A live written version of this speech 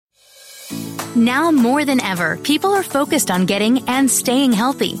Now more than ever, people are focused on getting and staying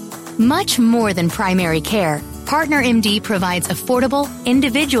healthy. Much more than primary care, Partner MD provides affordable,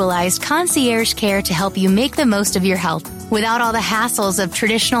 individualized concierge care to help you make the most of your health without all the hassles of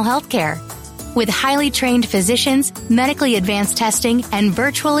traditional health care. With highly trained physicians, medically advanced testing, and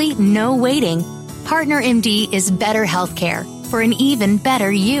virtually no waiting, Partner MD is better healthcare for an even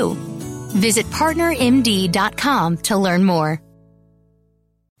better you. Visit partnermd.com to learn more.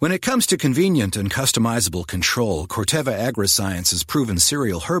 When it comes to convenient and customizable control, Corteva Agriscience's proven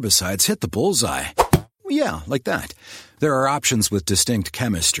cereal herbicides hit the bullseye. Yeah, like that. There are options with distinct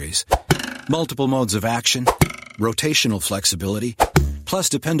chemistries, multiple modes of action, rotational flexibility, plus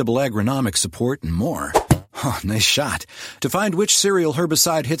dependable agronomic support and more. Oh, nice shot. To find which cereal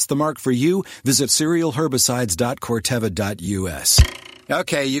herbicide hits the mark for you, visit cerealherbicides.corteva.us.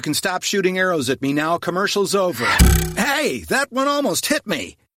 Okay, you can stop shooting arrows at me now. Commercial's over. Hey, that one almost hit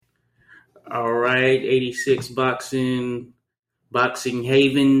me. All right, 86 Boxing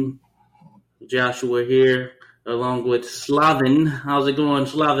Haven. Joshua here, along with Slavin. How's it going,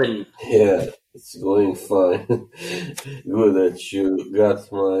 Slavin? Yeah, it's going fine. Good that you got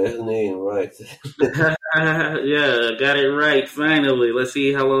my name right. Yeah, got it right, finally. Let's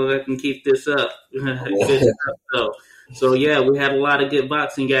see how long I can keep this up. Good stuff, so, yeah, we had a lot of good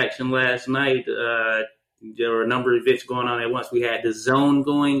boxing action last night. There were a number of events going on at once. We had the Zone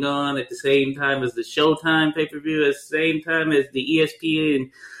going on at the same time as the Showtime pay-per-view, at the same time as the ESPN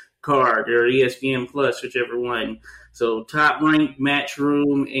card or ESPN Plus, whichever one. So Top Rank,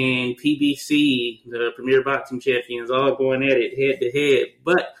 Matchroom, and PBC, the Premier Boxing Champions, all going at it head to head.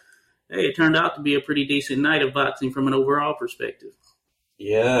 But hey, it turned out to be a pretty decent night of boxing from an overall perspective.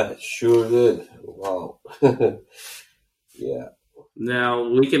 Yeah, it sure did. Wow. Yeah. Now,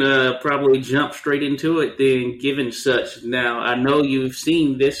 we can probably jump straight into it then, given such. Now, I know you've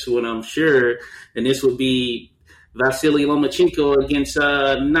seen this one, I'm sure, and this would be Vasily Lomachenko against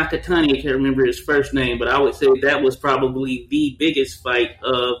Nakatani. I can't remember his first name, but I would say that was probably the biggest fight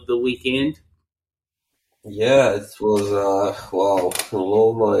of the weekend. Yeah, it was, wow.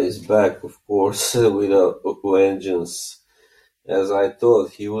 Loma is back, of course, with a vengeance, as I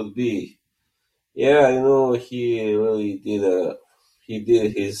thought he would be. Yeah, he really did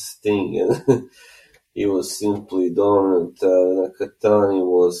his thing, and he was simply dominant. Nakatani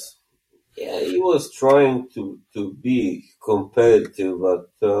he was trying to be competitive, but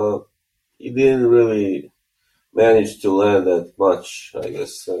he didn't really manage to land that much, I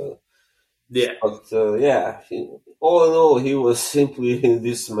guess. Yeah. But, all in all, he was simply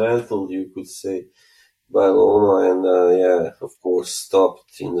dismantled, you could say, by Loma, and, of course,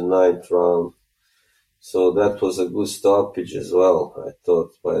 stopped in the 9th round. So that was a good stoppage as well, I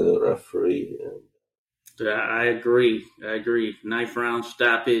thought, by the referee. I agree. 9th round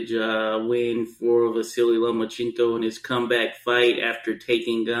stoppage win for Vasily Lomachenko in his comeback fight after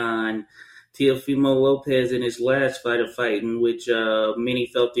taking on Teofimo Lopez in his last fight in which many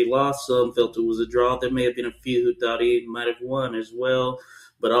felt he lost, some felt it was a draw. There may have been a few who thought he might have won as well.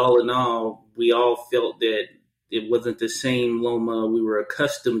 But all in all, we all felt that it wasn't the same Loma we were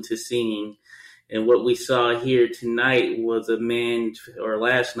accustomed to seeing. And what we saw here tonight was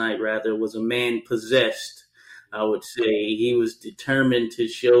last night was a man possessed, I would say. He was determined to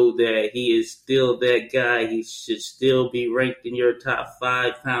show that he is still that guy. He should still be ranked in your top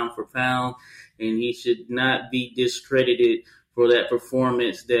 5 pound for pound, and he should not be discredited for that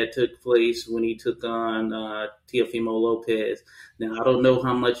performance that took place when he took on Teofimo Lopez. Now, I don't know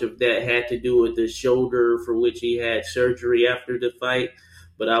how much of that had to do with the shoulder for which he had surgery after the fight,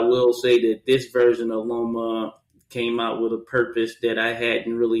 but I will say that this version of Loma came out with a purpose that I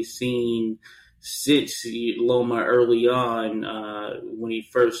hadn't really seen since Loma early on when he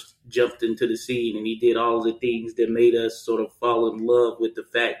first jumped into the scene, and he did all the things that made us sort of fall in love with the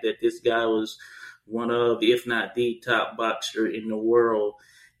fact that this guy was one of, if not the top boxer in the world.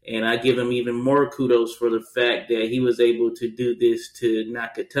 And I give him even more kudos for the fact that he was able to do this to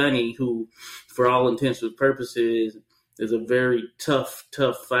Nakatani, who, for all intents and purposes, is a very tough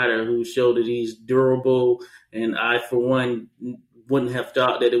fighter who showed that he's durable. And I, for one, wouldn't have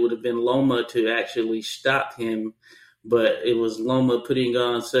thought that it would have been Loma to actually stop him. But it was Loma putting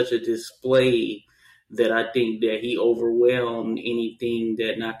on such a display that I think that he overwhelmed anything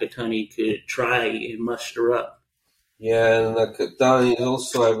that Nakatani could try and muster up. Yeah, and Nakatani is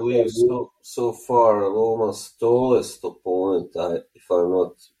also, I believe, so far Loma's tallest opponent, if I'm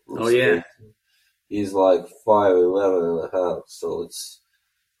not mistaken. Oh, yeah. He's like 5'11" and a half, so it's,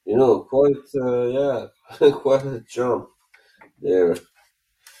 quite, quite a jump there.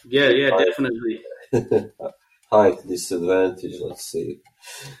 Yeah, definitely. Height disadvantage, let's say.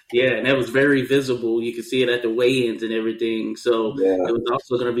 Yeah, and that was very visible. You could see it at the weigh-ins and everything. So Yeah, it was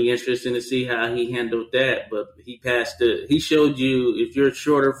also going to be interesting to see how he handled that. But he passed it. He showed you if you're a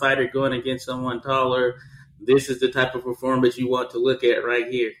shorter fighter going against someone taller, this is the type of performance you want to look at right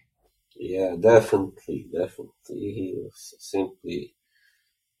here. yeah, definitely, definitely. He was simply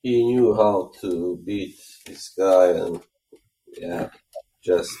he knew how to beat this guy, and yeah,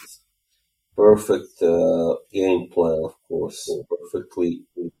 just perfect game plan, of course, perfectly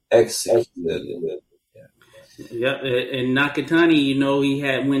executed. Yeah, and Nakatani, he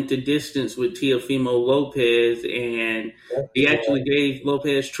had went the distance with Teofimo Lopez, and he actually gave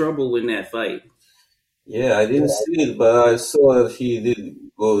Lopez trouble in that fight. Yeah, I didn't see it, but I saw that he did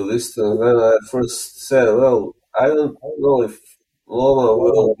go this time. Then I first said, well, I don't know if Loma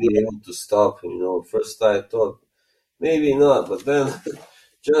will be able to stop him. First I thought maybe not, but then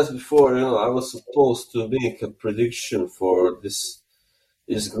just before, I was supposed to make a prediction for this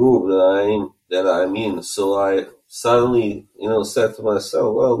group that I'm in. So I suddenly, said to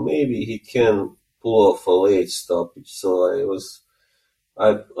myself, well, maybe he can pull off a late stoppage. So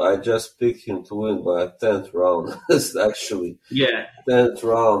I just picked him to win by a 10th round. It's actually Yeah. 10th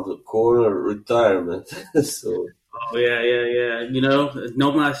round corner retirement. So Oh yeah.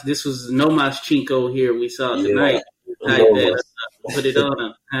 This was Nomas Chinko here we saw yeah, tonight. Type that, put it on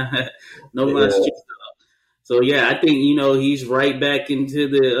him. Nomas yeah, Chinko. So yeah, I think he's right back into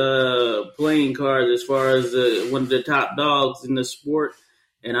the playing cards as far as one of the top dogs in the sport,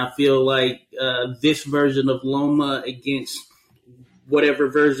 and I feel like this version of Loma against whatever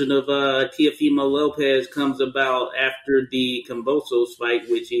version of Teofimo Lopez comes about after the Convulsos fight,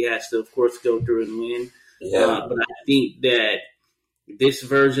 which he has to, of course, go through and win. yeah, But I think that this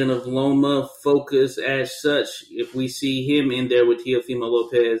version of Loma focus as such, if we see him in there with Teofimo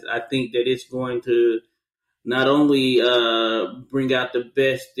Lopez, I think that it's going to not only bring out the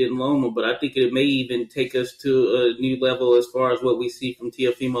best in Loma, but I think it may even take us to a new level as far as what we see from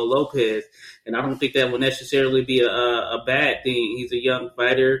Teofimo Lopez. And I don't think that will necessarily be a bad thing. He's a young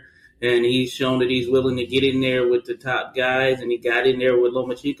fighter, and he's shown that he's willing to get in there with the top guys, and he got in there with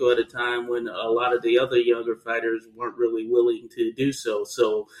Lomachenko at a time when a lot of the other younger fighters weren't really willing to do so.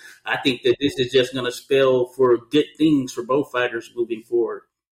 So I think that this is just going to spell for good things for both fighters moving forward.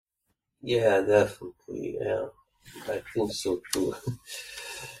 yeah, definitely. Yeah, I think so too.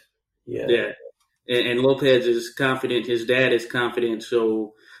 Yeah. Yeah. And Lopez is confident. His dad is confident.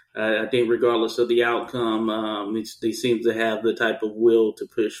 So I think regardless of the outcome, they seem to have the type of will to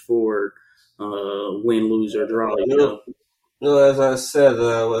push forward, win, lose, or draw. As I said,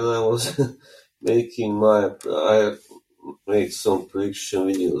 when I was I made some prediction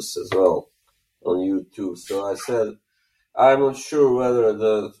videos as well on YouTube. So I said, I'm not sure whether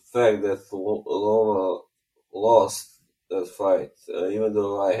the fact that Loma lost that fight, even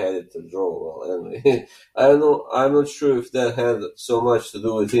though I had it to draw. Well, anyway, I don't know. I'm not sure if that had so much to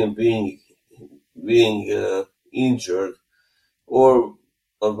do with him being injured, or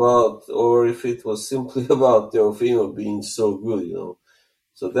if it was simply about Teofimo being so good.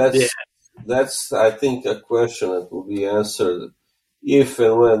 So that's I think a question that will be answered if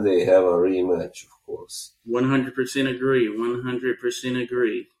and when they have a rematch, of course. 100% agree. 100%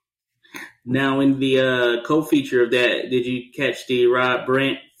 agree. Now, in the co-feature of that, did you catch the Rob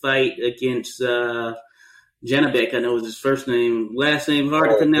Brandt fight against Janabek? I know was his first name. Last name hard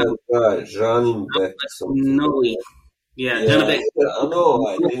to pronounce. Janibek. No. Yeah, Janabek. No,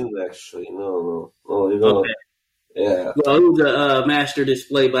 I didn't actually. No. Okay. Yeah. Well, it was a master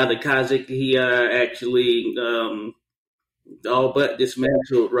display by the Kazakh. He actually all but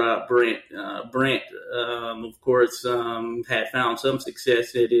dismantled Rob Brandt. Brandt, of course, had found some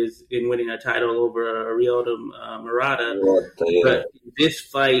success in winning a title over Ryota Murata. But this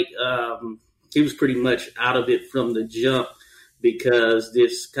fight, he was pretty much out of it from the jump because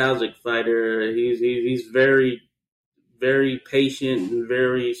this Kazakh fighter, he's very, very patient and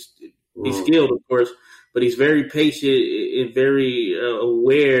he's skilled, of course, but he's very patient and very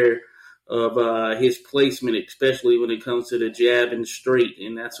aware of his placement, especially when it comes to the jab and straight,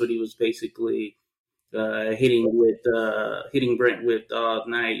 and that's what he was basically hitting Brent with all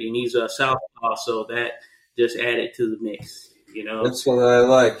night. And he's a southpaw, so that just added to the mix. That's what I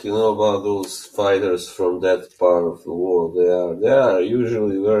like, about those fighters from that part of the world. They are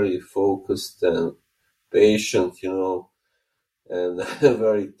usually very focused and patient, and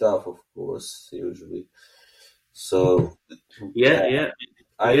very tough, of course, usually. So yeah.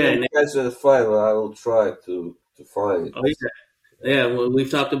 I didn't catch that fight, but I will try to find it. Oh, yeah. Well, we've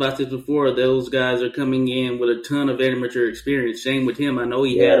talked about this before. Those guys are coming in with a ton of amateur experience. Same with him. I know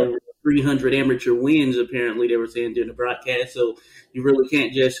he had over 300 amateur wins, apparently they were saying during the broadcast. So you really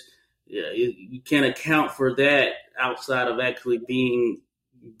can't just you can't account for that outside of actually being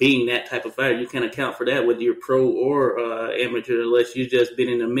that type of fighter. You can't account for that whether you're pro or amateur unless you've just been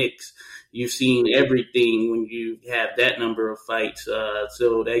in the mix. You've seen everything when you have that number of fights.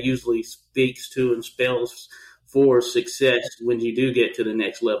 So that usually speaks to and spells for success when you do get to the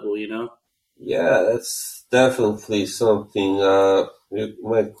next level, you know? Yeah, that's definitely something you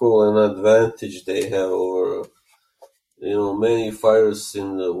might call an advantage they have over, many fighters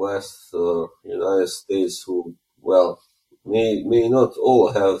in the West or United States who, well, may not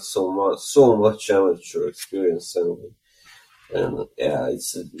all have so much amateur experience anyway. And yeah,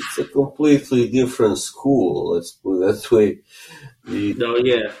 it's a completely different school. Let's put it that way. It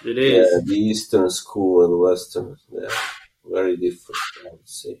is. Yeah, the Eastern school and Western, yeah, very different, I would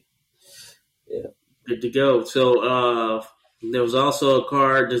say. Yeah. Good to go. So there was also a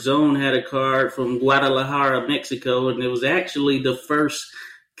card. The Zone had a card from Guadalajara, Mexico, and it was actually the first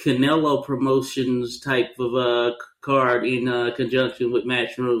Canelo Promotions type of card in conjunction with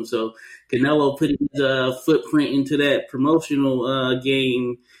Matchroom. So Canelo put his footprint into that promotional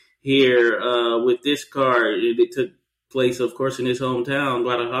game here with this card. It took place, of course, in his hometown,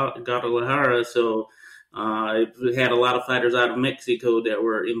 Guadalajara. So it had a lot of fighters out of Mexico that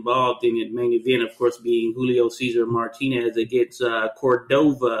were involved in it. Main event, of course, being Julio Cesar Martinez against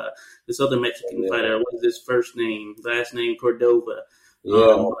Cordova, this other Mexican fighter. What is his first name? Last name Cordova.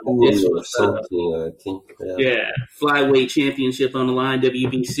 Or something, I think. Yeah, flyweight championship on the line,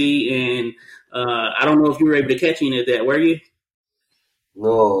 WBC, and I don't know if you were able to catch any of that. Were you?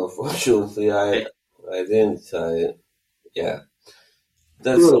 No, unfortunately, I didn't.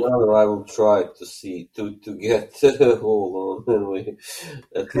 That's another I will try to see to get hold on anyway,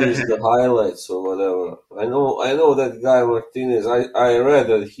 at least the highlights or whatever. I know that guy Martinez. I read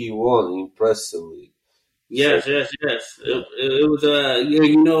that he won impressively. Yes. It was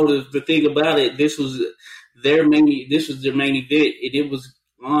the thing about it. This was their main event. It was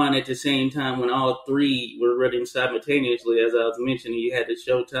on at the same time when all three were running simultaneously. As I was mentioning, you had the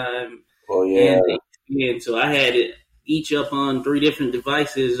Showtime. Oh yeah. And so I had it each up on 3 different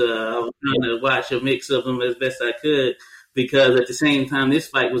devices. I was trying to watch a mix of them as best I could because at the same time this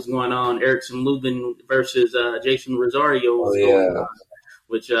fight was going on, Erickson Lubin versus Jason Rosario was going on,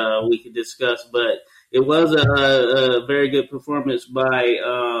 which we could discuss, but. It was a very good performance by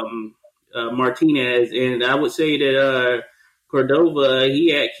Martinez, and I would say that Cordova,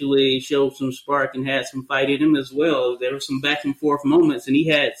 he actually showed some spark and had some fight in him as well. There were some back and forth moments, and he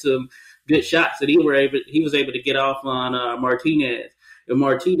had some good shots that he was able to get off on Martinez. And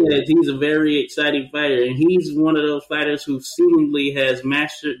Martinez, he's a very exciting fighter, and he's one of those fighters who seemingly has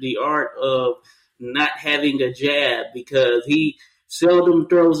mastered the art of not having a jab because he seldom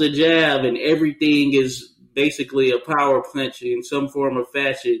throws a jab, and everything is basically a power punch in some form or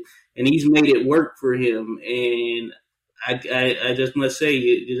fashion. And he's made it work for him. And I just must say,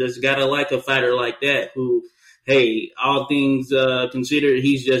 you just gotta like a fighter like that who, hey, all things considered,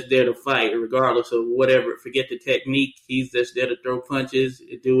 he's just there to fight, regardless of whatever. Forget the technique. He's just there to throw punches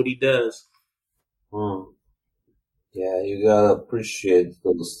and do what he does. Yeah, you gotta appreciate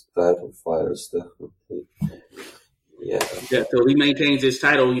those type of fighters, definitely. Yeah. So he maintains his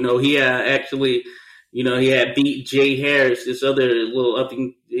title. He actually, he had beat Jay Harris, this other little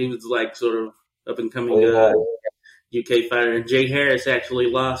he was like sort of up and coming UK fighter. And Jay Harris actually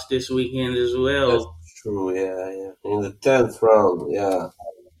lost this weekend as well. That's true, yeah. In the 10th round, yeah.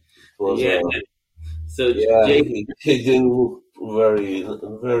 So he didn't look very,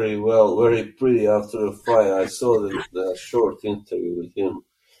 very well, very pretty after the fight. I saw the short interview with him.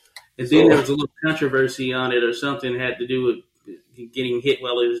 And then there was a little controversy on it or something had to do with getting hit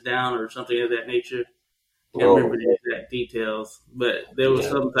while he was down or something of that nature. Can't remember the exact details, but there was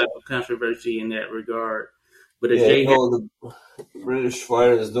some type of controversy in that regard. But the British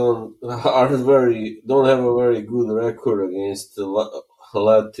fighters don't have a very good record against the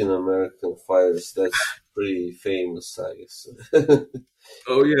Latin American fighters. That's pretty famous, I guess.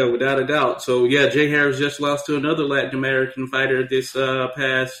 Oh, yeah, without a doubt. So, yeah, Jay Harris just lost to another Latin American fighter this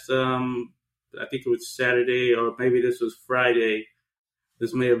past, I think it was Saturday, or maybe this was Friday.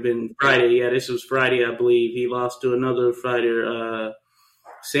 This may have been Friday. Yeah, this was Friday, I believe. He lost to another fighter,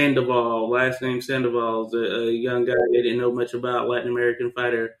 Sandoval, last name Sandoval, a young guy that didn't know much about, Latin American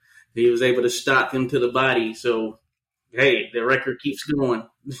fighter. He was able to stop him to the body. So, hey, the record keeps going.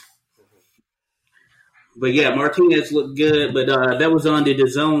 But yeah, Martinez looked good, but that was on the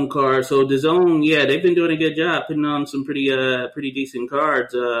DAZN card. So DAZN, yeah, they've been doing a good job putting on some pretty decent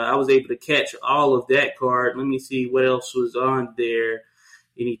cards. I was able to catch all of that card. Let me see what else was on there.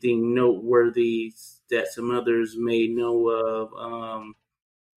 anything noteworthy that some others may know of.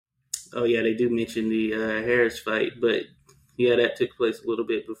 Oh yeah, they do mention the Harris fight, but yeah, that took place a little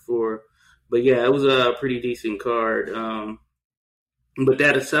bit before. But yeah, it was a pretty decent card. But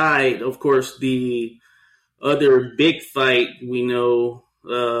that aside, of course, the other big fight we know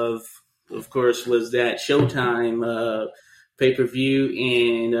of course, was that Showtime pay-per-view,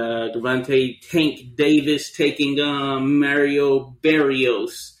 and Gervonta Tank Davis taking on Mario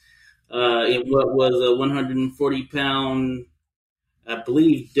Barrios in what was a 140-pound, I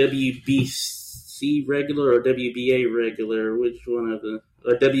believe, WBC regular or WBA regular, which one of the,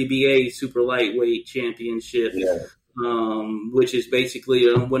 or WBA super lightweight championship. Yeah. Which is basically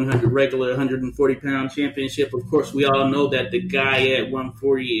a 140-pound championship. Of course, we all know that the guy at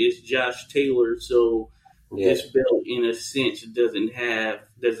 140 is Josh Taylor, so this belt, in a sense, doesn't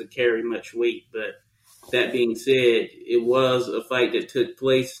carry much weight. But that being said, it was a fight that took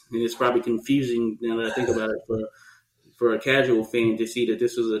place, and it's probably confusing now that I think about it for a casual fan to see that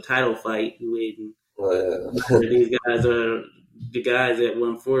this was a title fight when these guys are the guys at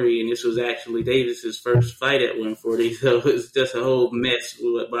 140, and this was actually Davis's first fight at 140, so it's just a whole mess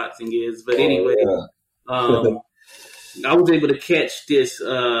with what boxing is. But anyway, I was able to catch this.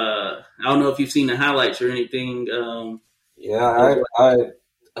 I don't know if you've seen the highlights or anything.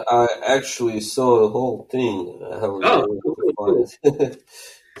 I actually saw the whole thing. I was cool.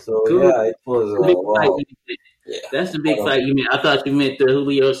 So cool. Yeah, it was wow. Yeah. That's the big fight you meant. I thought you meant the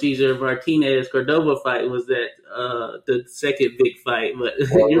Julio Cesar Martinez Cordova fight was that the second big fight, but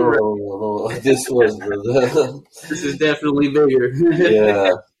you're right. No. This was this is definitely bigger.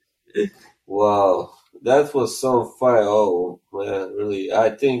 Yeah. Wow. That was some fight. Oh man, really. I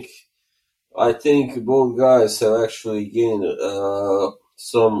think both guys have actually gained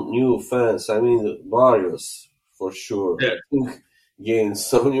some new fans. I mean, Barrios for sure. Yeah. I think gained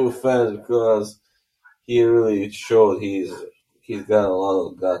some new fans because he really showed he's got a lot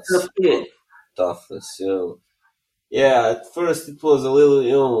of guts, toughness, Yeah, at first it was a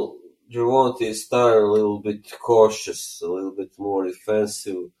little, Gervonta started a little bit cautious, a little bit more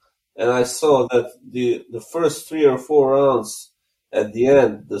defensive, and I saw that the first 3 or 4 rounds at the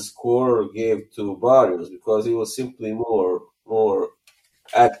end the scorer gave to Barrios because he was simply more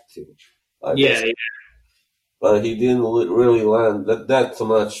active. Yeah. But he didn't really land that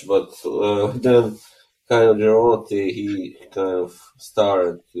much. But then, kind of Gervonta, he kind of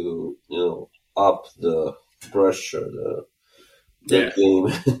started to up the pressure, the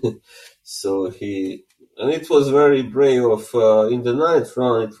game. So and it was very brave of in the 9th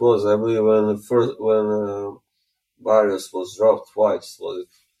round. It was, I believe, when Barrios was dropped twice. Was it?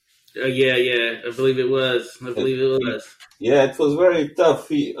 Yeah. I believe it was. Yeah, it was very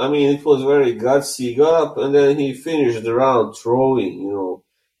tough. It was very gutsy. He got up and then he finished the round throwing,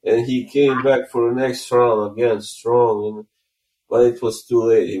 and he came back for the next round again strong. But it was too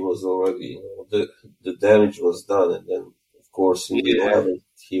late. He was already, the damage was done. And then, of course, in the 11th,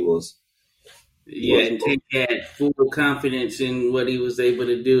 he was. And Tank had full confidence in what he was able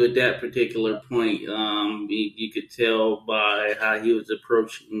to do at that particular point. You could tell by how he was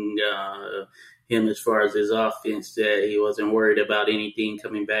approaching him as far as his offense that he wasn't worried about anything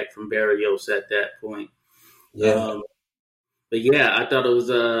coming back from Barrios at that point. Yeah. But yeah, I thought it was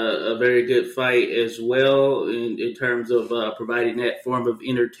a very good fight as well in terms of providing that form of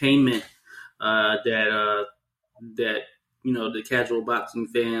entertainment that the casual boxing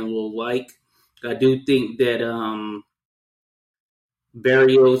fan will like. I do think that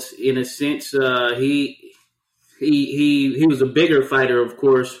Barrios, in a sense, he was a bigger fighter, of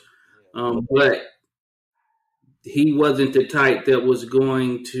course, but he wasn't the type that was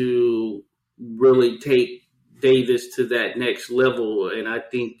going to really take Davis to that next level. And I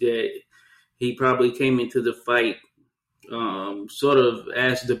think that he probably came into the fight sort of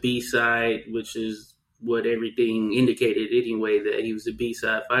as the B-side, which is what everything indicated anyway, that he was a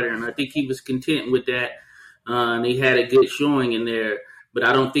B-side fighter. And I think he was content with that. And he had a good showing in there. But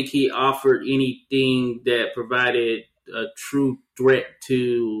I don't think he offered anything that provided a true threat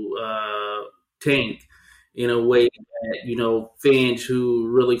to Tank in a way that, fans who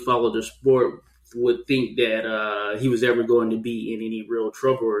really follow the sport would think that he was ever going to be in any real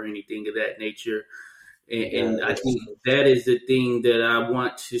trouble or anything of that nature. And I think that is the thing that I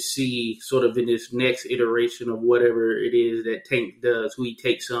want to see sort of in this next iteration of whatever it is that Tank does, who he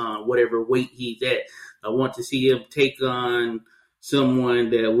takes on, whatever weight he's at. I want to see him take on someone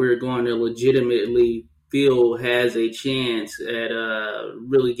that we're going to legitimately feel has a chance at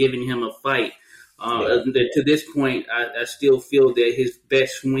really giving him a fight. To this point, I still feel that his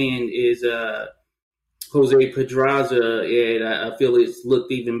best win is Jose Pedraza, and I feel it's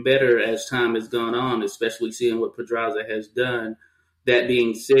looked even better as time has gone on, especially seeing what Pedraza has done. That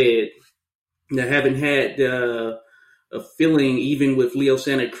being said, I haven't had a feeling, even with Leo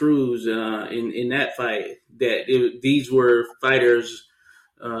Santa Cruz in that fight, that these were fighters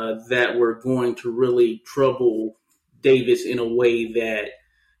that were going to really trouble Davis in a way that,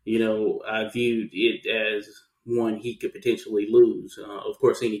 I viewed it as one he could potentially lose. Of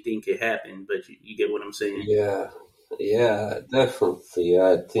course, anything could happen, but you get what I'm saying. Yeah, definitely.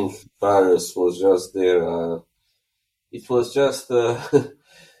 I think Paris was just there. It was just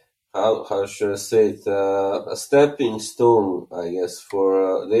how should I say it? A stepping stone, I guess,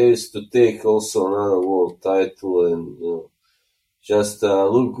 for Davis to take also another world title and just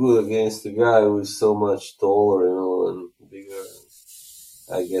look good against a guy who is so much taller, and bigger.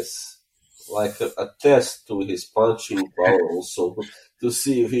 I guess like a test to his punching power also to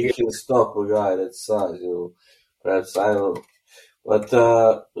see if he can stop a guy that size. Perhaps I don't know. But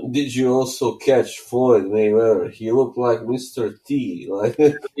did you also catch Floyd Mayweather? He looked like Mr. T, like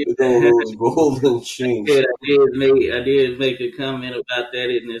with all those golden chains. Yeah, I did make a comment about that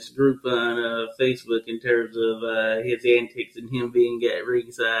in this group on Facebook in terms of his antics and him being at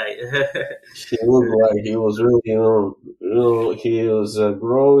ringside. He looked like he was really, he was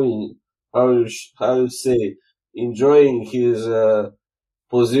growing. How you say, enjoying his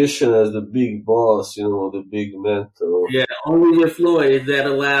position as the big boss, the big mentor. Yeah, only with Floyd is that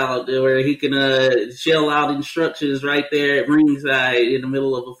allowed, where he can shell out instructions right there at ringside in the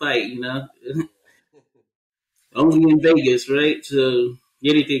middle of a fight, Only in Vegas, right? So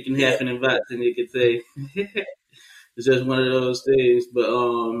anything can happen in boxing, you could say. It's just one of those things.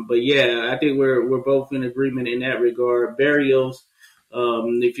 But yeah, I think we're both in agreement in that regard. Barrios,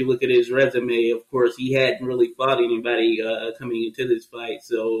 if you look at his resume, of course, he hadn't really fought anybody coming into this fight.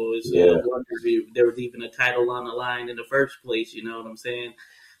 So it's a wonder if there was even a title on the line in the first place. You know what I'm saying?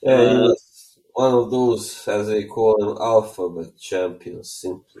 Yeah, he was one of those, as they call them, alphabet champions,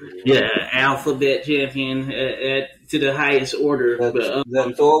 simply. Yeah, alphabet champion to the highest order.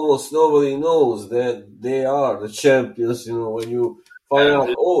 That almost nobody knows that they are the champions. When you find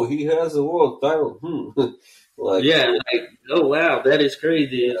out, oh, he has a world title. Oh wow, that is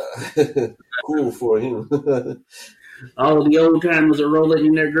crazy. Cool for him. All of the old timers are rolling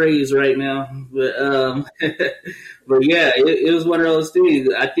in their graves right now, but yeah, it was one of those things.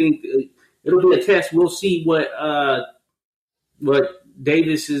 I think it'll be a test. We'll see what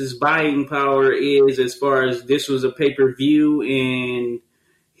Davis's buying power is as far as this was a pay-per-view, and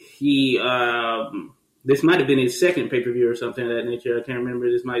he this might have been his second pay-per-view or something of that nature. I can't remember.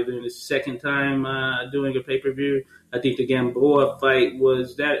 This might have been his second time doing a pay-per-view. I think the Gamboa fight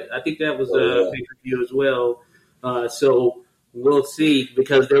was that. I think that was a pay-per-view as well. So we'll see,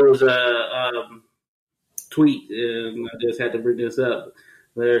 because there was a tweet, and I just had to bring this up,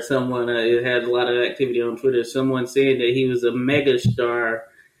 where someone, it had a lot of activity on Twitter, someone saying that he was a megastar,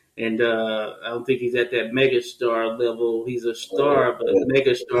 and I don't think he's at that megastar level. He's a star, but a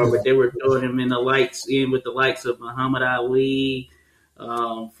megastar, but they were throwing him in with the likes of Muhammad Ali,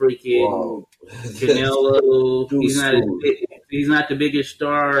 freaking Canelo. He's not the biggest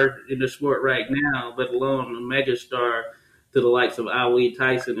star in the sport right now, but alone a megastar to the likes of Ali,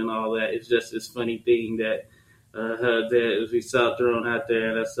 Tyson, and all that. It's just this funny thing that we saw thrown out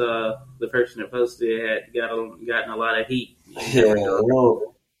there, and I saw the person that posted it had gotten a lot of heat. Yeah,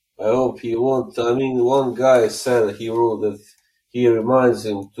 I hope he won't. I mean, one guy said, he wrote that he reminds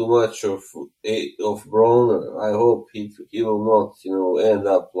him too much of Broner. I hope he will not, end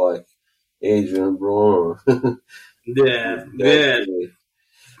up like Adrian Broner. Yeah.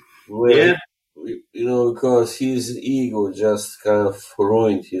 Because his ego just kind of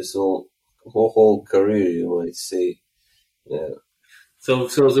ruined his whole career, you might say. Yeah. So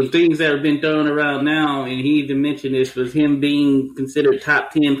some things that have been thrown around now, and he even mentioned this, was him being considered top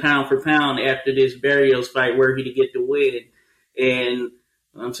 10 pound for pound after this Barrios fight, where he to get the win. And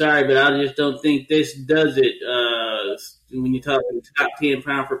I'm sorry, but I just don't think this does it. When you're talking top 10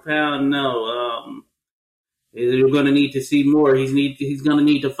 pound for pound, no. You're going to need to see more. He's going to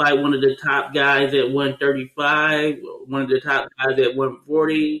need to fight one of the top guys at 135, one of the top guys at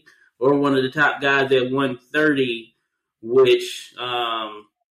 140, or one of the top guys at 130, which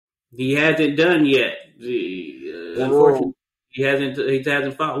he hasn't done yet. Unfortunately, he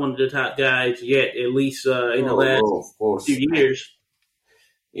hasn't fought one of the top guys yet, at least in the last few years.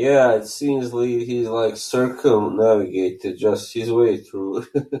 Yeah, it seems like he's like circumnavigated just his way through.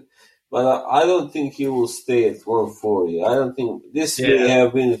 But I don't think he will stay at 140. I don't think this may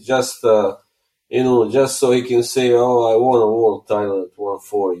have been just, just so he can say, "Oh, I won a world title at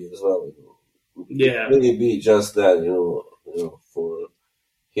 140 as well." Yeah. Maybe just that, for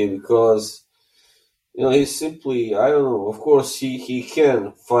him because he's simply, I don't know. Of course, he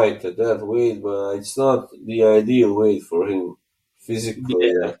can fight at that weight, but it's not the ideal weight for him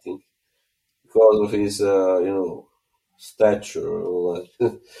physically. I Yeah. think because of his stature and all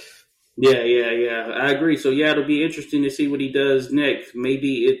that. Yeah. I agree. So yeah, it'll be interesting to see what he does next.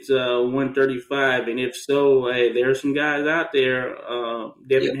 Maybe it's 135, and if so, hey, there are some guys out there. Yeah.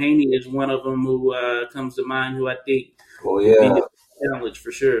 Devin Haney is one of them who comes to mind, who I think Oh would be yeah, a challenge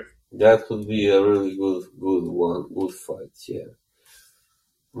for sure. that would be a really good one, good fight. Yeah.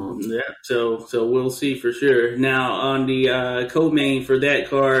 Mm. Yeah, so we'll see for sure. Now on the co-main for that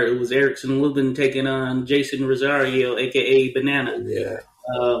card, it was Erickson Lubin taking on Jason Rosario, aka Banana. Yeah.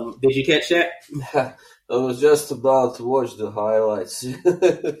 Did you catch that? I was just about to watch the highlights.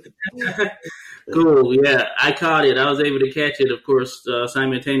 Cool. Yeah, I caught it. I was able to catch it, of course,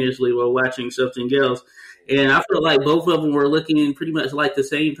 simultaneously while watching something else. And I felt like both of them were looking pretty much like the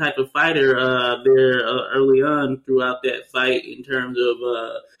same type of fighter there early on throughout that fight in terms of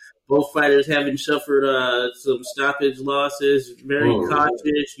both fighters having suffered some stoppage losses, very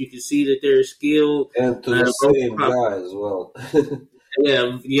cautious. You can see that they're skilled. And to the same guy as well.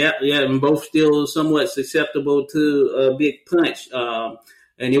 Yeah, and both still somewhat susceptible to a big punch.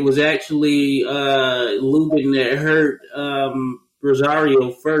 And it was actually Lubin that hurt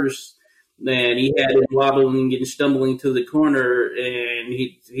Rosario first. And he had him wobbling and stumbling to the corner, and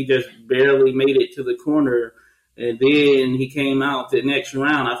he just barely made it to the corner. And then he came out the next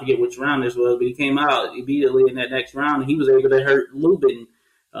round. I forget which round this was, but he came out immediately in that next round, and he was able to hurt Lubin.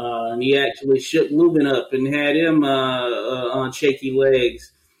 And he actually shook Lubin up and had him on shaky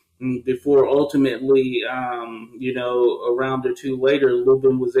legs before ultimately, a round or two later,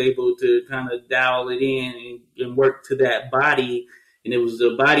 Lubin was able to kind of dial it in and work to that body. And it was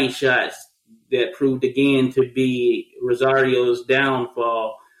the body shots that proved again to be Rosario's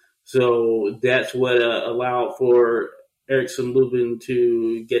downfall. So that's what allowed for Erickson Lubin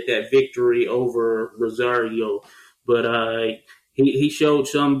to get that victory over Rosario. But he showed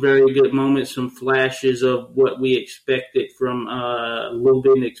some very good moments, some flashes of what we expected from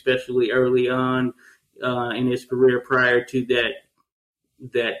Lubin, especially early on in his career prior to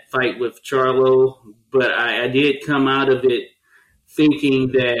that fight with Charlo. But I did come out of it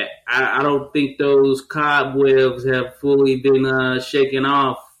thinking that I don't think those cobwebs have fully been shaken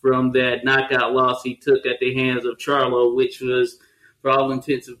off from that knockout loss he took at the hands of Charlo, which was, for all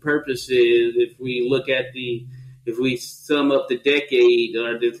intents and purposes, if we sum up the decade,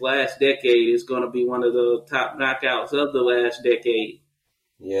 or this last decade, it's going to be one of the top knockouts of the last decade.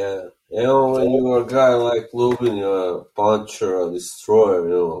 Yeah. When you're a guy like Lubin, you're a puncher, a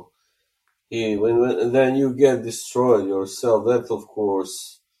destroyer, and then you get destroyed yourself, that of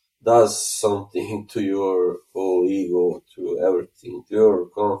course does something to your whole ego, to everything, to your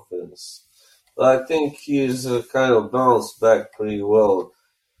confidence. But I think he's kind of bounced back pretty well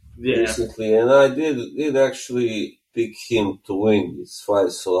recently, and I did actually pick him to win this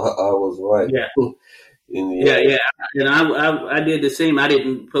fight, so I was right. Yeah. Yeah, and I did the same. I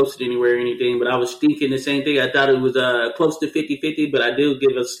didn't post it anywhere or anything, but I was thinking the same thing. I thought it was close to 50-50, but I do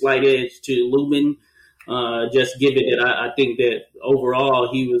give a slight edge to Lubin, just given that I think that overall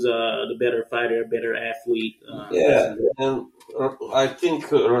he was the better fighter, better athlete. And I think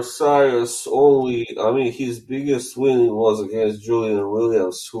Rosario's his biggest win was against Julian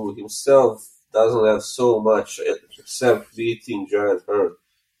Williams, who himself doesn't have so much except beating Jarrett Hurd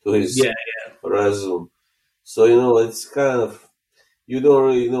to his resume. So, it's kind of, you don't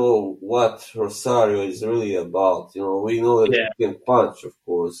really know what Rosario is really about. We know that he can punch, of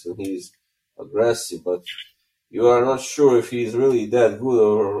course, and he's aggressive, but you are not sure if he's really that good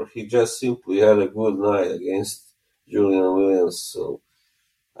or he just simply had a good night against Julian Williams. So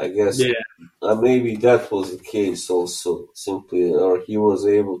I guess maybe that was the case also, simply, or he was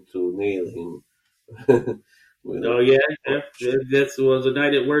able to nail him. That was a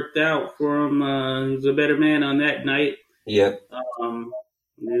night it worked out for him. He was a better man on that night. Yep.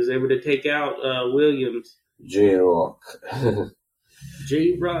 He was able to take out Williams. J-Rock.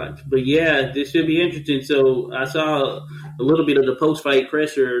 But yeah, this should be interesting. So I saw a little bit of the post-fight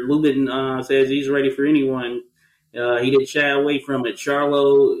pressure. Lubin says he's ready for anyone. He didn't shy away from it,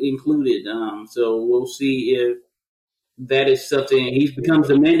 Charlo included. So we'll see if that is something. He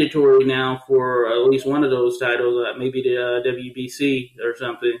becomes a mandatory now for at least one of those titles, maybe the WBC or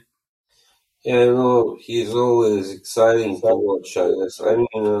something. Yeah, he's always exciting to watch, I guess. I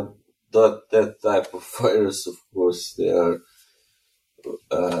mean, that type of fighters, of course, they are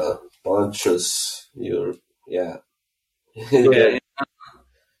punchers.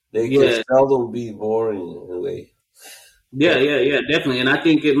 They can seldom be boring in a way. Yeah, definitely. And I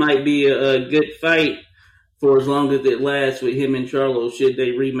think it might be a good fight for as long as it lasts with him and Charlo, should they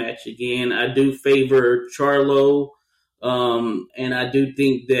rematch again. I do favor Charlo, and I do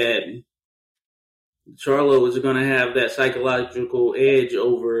think that Charlo is going to have that psychological edge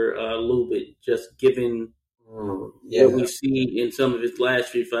over Lubin, just given what we see in some of his last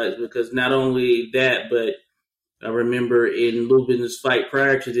few fights. Because not only that, but I remember in Lubin's fight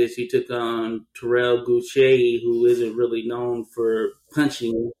prior to this, he took on Terrell Gauthier, who isn't really known for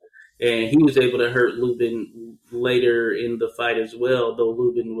punching, and he was able to hurt Lubin later in the fight as well, though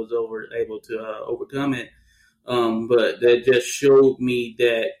Lubin was able to overcome it. But that just showed me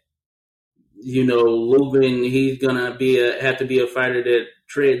that, Lubin, he's gonna have to be a fighter that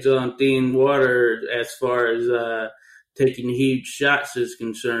treads on thin water as far as taking huge shots is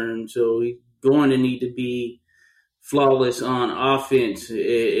concerned. So he's going to need to be flawless on offense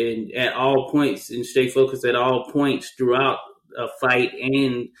and at all points, and stay focused at all points throughout a fight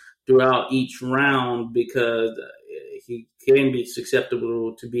and throughout each round, because he can be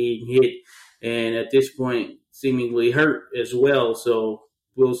susceptible to being hit, and at this point seemingly hurt as well. So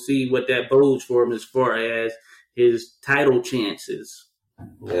we'll see what that bodes for him as far as his title chances.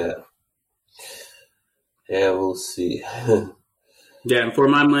 Yeah, we'll see. Yeah, and for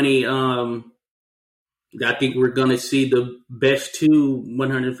my money, I think we're going to see the best two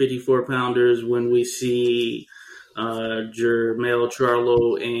 154-pounders when we see Jermell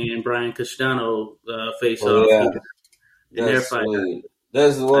Charlo and Brian Castano face off in their fight.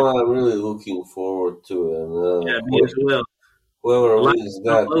 That's the one I'm really looking forward to. And me as well. Whoever wins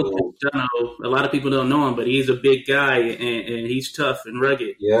that a lot of people don't know him, but he's a big guy, and he's tough and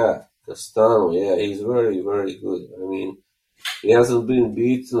rugged. Yeah, Castano, he's very, very good. I mean, he hasn't been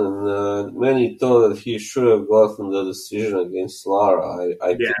beaten, and many thought that he should have gotten the decision against Lara.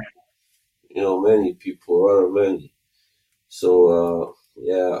 I think, many people, rather many. So,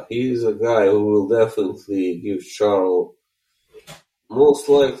 he's a guy who will definitely give Charlo most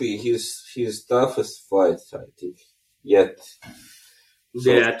likely his toughest fight, I think, yet.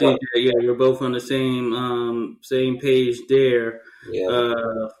 So, I think you're both on the same page there. Yeah.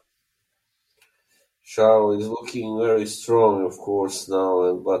 Charlo is looking very strong, of course,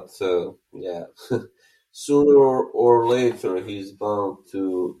 now, but sooner or later he's bound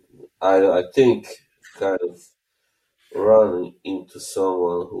to, I think, kind of run into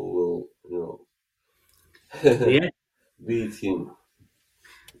someone who will, beat him.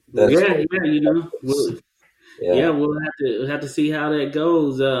 We'll have to see how that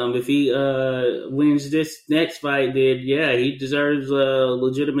goes. If he wins this next fight, then he deserves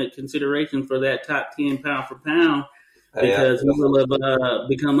legitimate consideration for that top 10 pound for pound, because he will have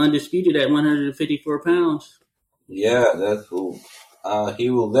become undisputed at 154 pounds. Yeah, that will. He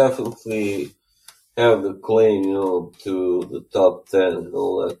will definitely have the claim, to the top 10 and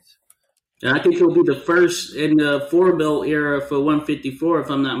all that. And I think he'll be the first in the 4-belt era for 154, if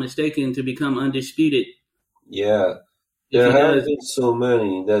I'm not mistaken, to become undisputed. Yeah. There haven't been so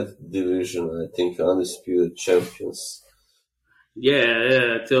many in that division, I think, undisputed champions.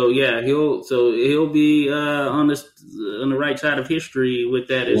 Yeah. So he'll be on the right side of history with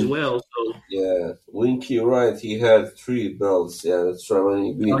that as well. So Winky Wright, he had 3 belts. Yeah, that's right. When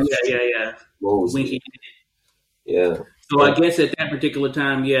he beat Winky did it. Yeah. So I guess at that particular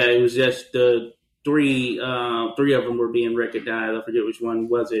time, it was just the three of them were being recognized. I forget which one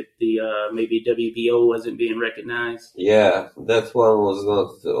was it. Maybe WBO wasn't being recognized. Yeah, that one was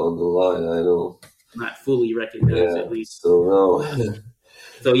not on the line, I know. Not fully recognized, at least. So, no.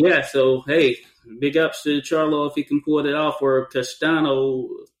 So, hey, big ups to Charlo if he can pull it off, or Castano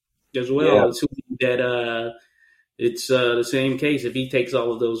as well. Yeah. Assuming that it's the same case if he takes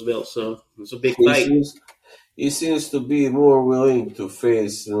all of those belts. So, it's a big fight. He seems to be more willing to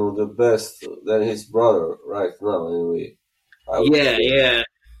face, the best than his brother right now, anyway.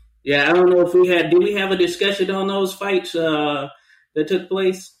 Yeah, I don't know if did we have a discussion on those fights that took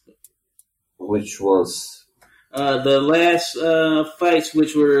place? Which ones? The last fights,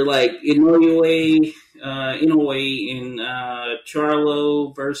 which were like Inoue and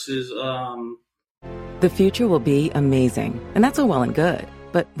Charlo versus... The future will be amazing, and that's all well and good.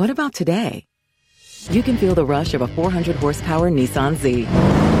 But what about today? You can feel the rush of a 400-horsepower Nissan Z,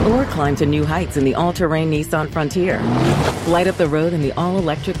 or climb to new heights in the all-terrain Nissan Frontier. Light up the road in the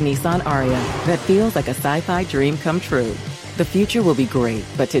all-electric Nissan Ariya that feels like a sci-fi dream come true. The future will be great,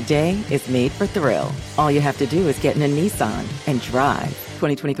 but today is made for thrill. All you have to do is get in a Nissan and drive.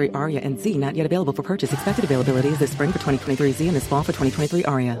 2023 Ariya and Z not yet available for purchase. Expected availability is this spring for 2023 Z and this fall for 2023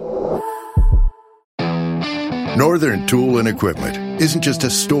 Ariya. Northern Tool and Equipment isn't just a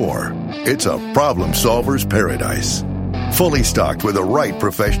store, it's a problem solver's paradise. Fully stocked with the right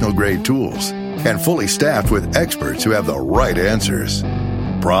professional-grade tools and fully staffed with experts who have the right answers.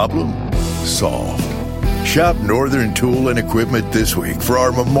 Problem solved. Shop Northern Tool and Equipment this week for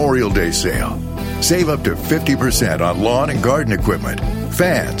our Memorial Day sale. Save up to 50% on lawn and garden equipment,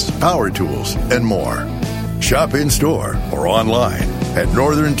 fans, power tools, and more. Shop in-store or online at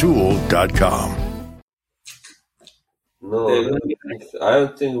northerntool.com. No, I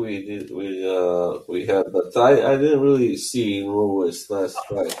don't think we did. We had, but I didn't really see Norway's last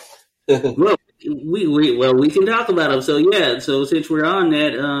fight. Well, we can talk about them. So yeah, so since we're on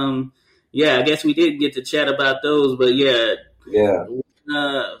that, I guess we did get to chat about those. But yeah,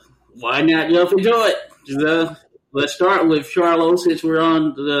 why not jump into it? Let's start with Charlo since we're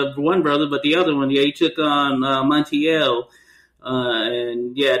on the one brother, but the other one, he took on Montiel.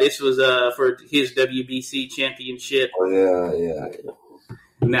 And this was for his WBC championship. Oh, yeah.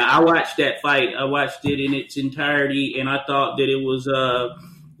 Now, I watched that fight. I watched it in its entirety, and I thought that it was a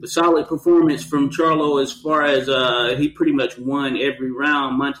solid performance from Charlo as far as he pretty much won every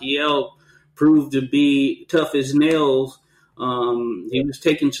round. Montiel proved to be tough as nails. He was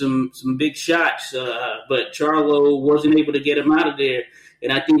taking some big shots, but Charlo wasn't able to get him out of there.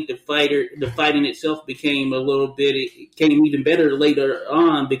 And I think the fighting itself became it came even better later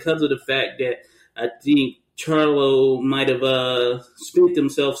on because of the fact that I think Charlo might have spent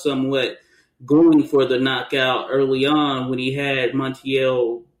himself somewhat going for the knockout early on when he had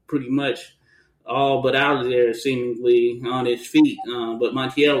Montiel pretty much all but out of there, seemingly on his feet. But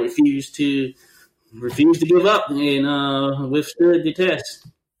Montiel refused to give up and withstood the test.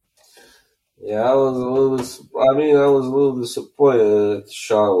 Yeah, I was a little disappointed that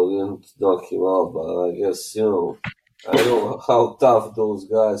Charlo didn't knock him out, but I guess, I don't know how tough those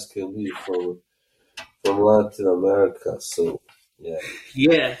guys can be from Latin America, so, yeah.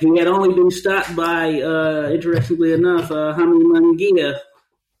 Yeah, he had only been stopped by, interestingly enough, Jaime Munguia.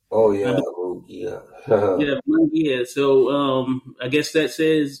 Oh, yeah, Munguia. Yeah, Munguia. So I guess that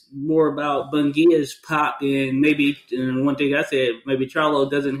says more about Munguia's pop, and maybe one thing I said, maybe Charlo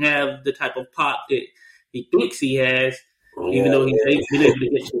doesn't have the type of pop that he thinks he has, even though he's been able to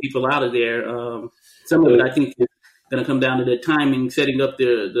get some people out of there. Some of it, I think, is going to come down to the timing, setting up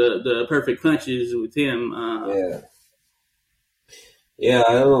the perfect punches with him. Yeah,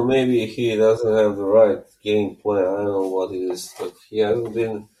 I don't know. Maybe he doesn't have the right game plan. I don't know what it is, but he hasn't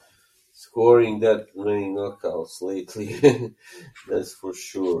been scoring that many knockouts lately. That's for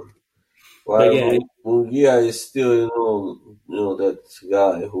sure. While Munguia is still, that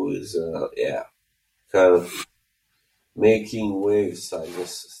guy who is, kind of making waves, I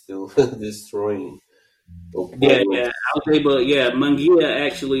guess, still destroying. Munguia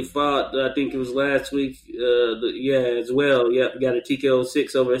actually fought, I think it was last week, as well. Yep, got a TKO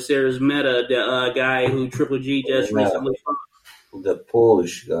 6 over Sarah Meta, the guy who Triple G just recently fought. The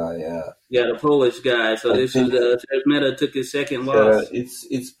Polish guy, yeah. Yeah, the Polish guy. So this is Szeremeta took his second loss.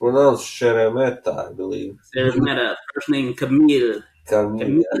 It's pronounced Szeremeta, I believe. Szeremeta, first name Camille.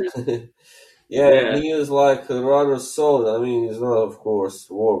 Yeah, he is like rather solid. I mean, he's not, of course,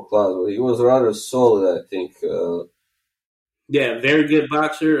 world class, but he was rather solid, I think. Very good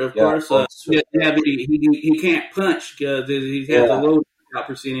boxer, of course. But he can't punch because he has a low knockout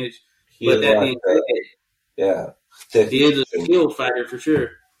percentage. But that being said, he is a skilled fighter for sure.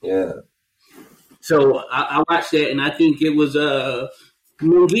 Yeah. So I watched that, and I think it was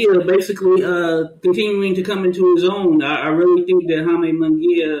Munguia basically continuing to come into his own. I really think that Jaime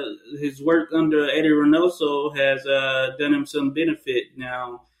Munguia, his work under Eddie Reynoso has done him some benefit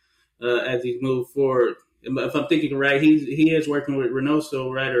now as he's moved forward. If I'm thinking right, he is working with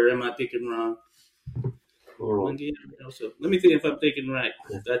Reynoso, right? Or am I thinking wrong? Munguia, Reynoso. Let me see if I'm thinking right.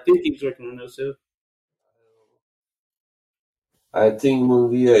 I think he's working with Reynoso. I think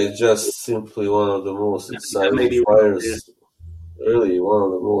Munguia is just simply one of the most exciting fighters. Really, one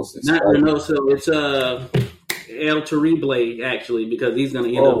of the most exciting. Not Reynoso, it's El Terrible, actually, because he's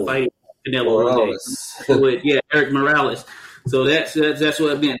going to end up fighting Canelo Morales. with Eric Morales. So that's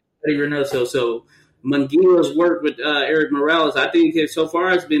what I meant, Eddie Reynoso. So Munguia's work with Eric Morales, I think so far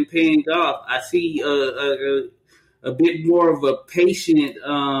has been paying off. I see a bit more of a patient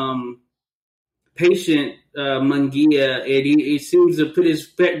Munguia, and he seems to put his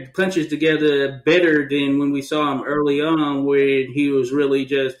punches together better than when we saw him early on, where he was really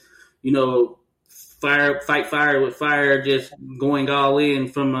just, fight fire with fire, just going all in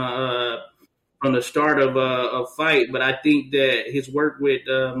from the start of a fight. But I think that his work with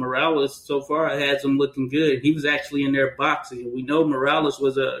Morales so far has him looking good. He was actually in there boxing. We know Morales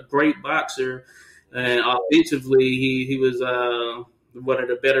was a great boxer, And offensively, he was one of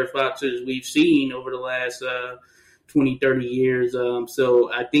the better boxers we've seen over the last 20, 30 years. So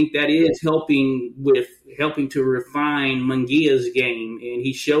I think that is helping to refine Munguia's game. And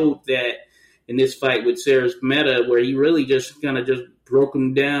he showed that in this fight with Cyrus Meta, where he really just kind of just broke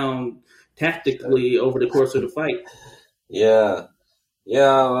him down tactically over the course of the fight. Yeah.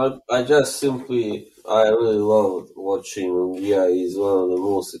 Yeah, I really love watching Munguia. He's one of the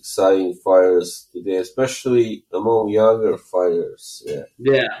most exciting fighters today, especially among younger fighters.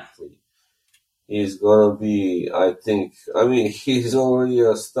 Yeah. He's gonna be, he's already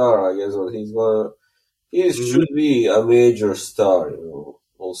a star, I guess, but he should be a major star,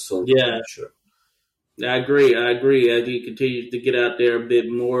 also in the future. I agree. As he continues to get out there a bit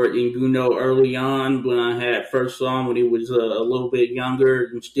more. Ngannou early on, when I had first saw him when he was a little bit younger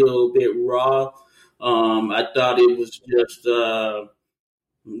and still a bit raw, I thought it was just,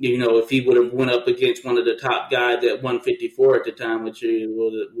 if he would have went up against one of the top guys at 154 at the time, which he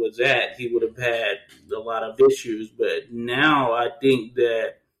was at, he would have had a lot of issues. But now I think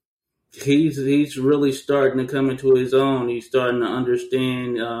that he's really starting to come into his own. He's starting to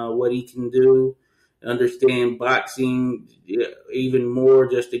understand what he can do. Understand boxing even more,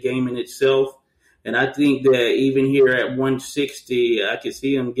 just the game in itself. And I think that even here at 160, I can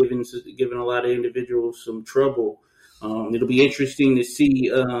see him giving a lot of individuals some trouble. It'll be interesting to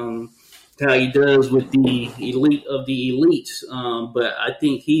see how he does with the elite of the elites. But I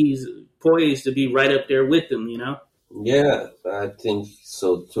think he's poised to be right up there with them, Yeah, I think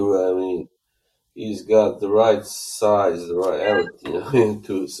so too. He's got the right size, the right everything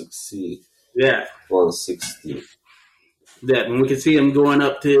to succeed. Yeah. 160. That when we can see him going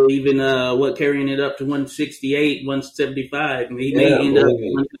up to even carrying it up to 168, 175. He may end up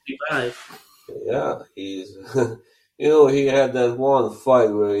 155. Yeah, he's he had that one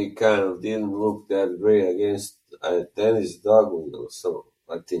fight where he kind of didn't look that great against Dennis Duggan or so.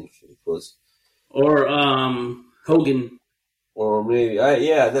 I think it was. Or Hogan. Or maybe,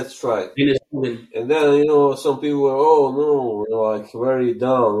 that's right. And then, some people were, very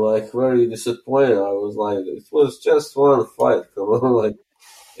down, very disappointed. I was like, it was just one fight, come on,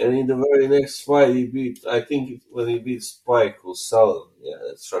 and in the very next fight, when he beat Spike O'Sullivan. Yeah,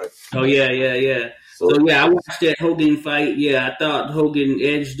 that's right. Oh, yeah. So I watched that Hogan fight. Yeah, I thought Hogan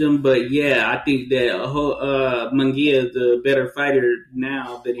edged him, but I think that Munguia is a better fighter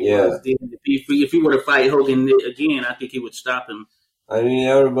now than he was then. If he were to fight Hogan again, I think he would stop him.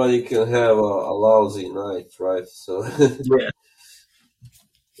 Everybody can have a lousy night, right? So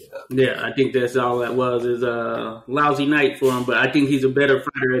Yeah, I think that's all that was, is a lousy night for him. But I think he's a better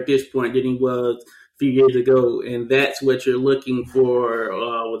fighter at this point than he was a few years ago, and that's what you're looking for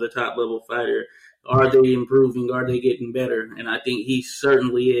with a top level fighter. Are they improving? Are they getting better? And I think he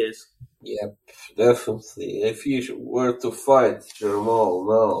certainly is. Yep, definitely. If he were to fight Jermall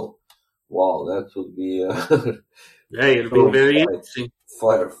now, wow, that would be it'd be very interesting.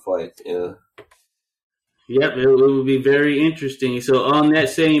 Firefight, yeah. Yep, it would be very interesting. So on that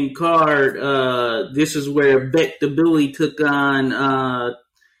same card, this is where Beck the Bully took on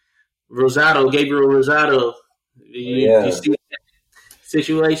Gabriel Rosado. You see that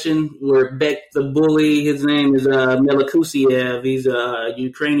situation where Beck the Bully, his name is Melakusiev. He's a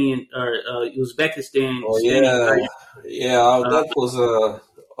Ukrainian or Uzbekistan. Oh, that was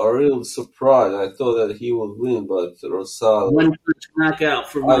a real surprise. I thought that he would win, but Rosado. One punch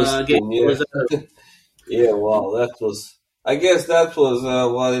knockout from Gabriel Rosado. Yeah, wow, that was. I guess that was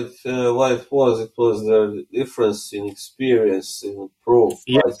what it was. It was the difference in experience in pro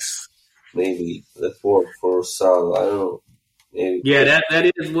fights. Maybe that worked for Rosado. I don't know. Maybe. Yeah,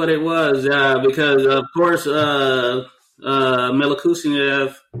 that is what it was. Because of course,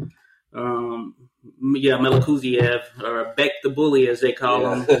 Melakusiev, or Beck the Bully as they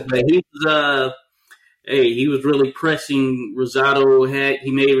call him, but he was really pressing Rosado.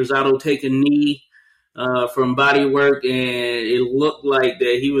 He made Rosado take a knee from body work, and it looked like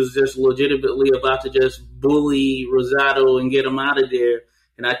that he was just legitimately about to just bully Rosado and get him out of there.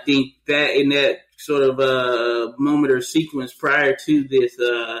 And I think that in that sort of moment or sequence prior to this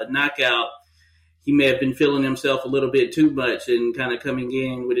knockout, he may have been feeling himself a little bit too much and kind of coming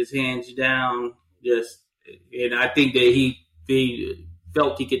in with his hands down. And I think that he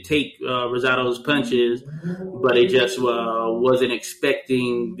felt he could take Rosado's punches, but he just wasn't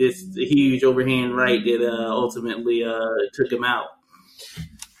expecting this huge overhand right that ultimately took him out.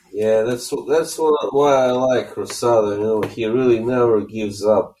 Yeah, that's why I like Rosado. He really never gives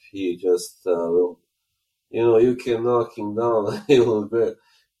up. He just, you can knock him down. He will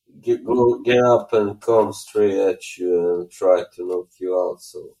get up and come straight at you and try to knock you out.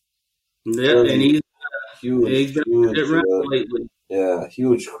 So Yeah, and Really he's huge, been a good huge, run lately.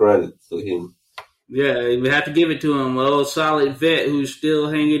 huge credit to him. Yeah, we have to give it to him. Oh, solid vet who's still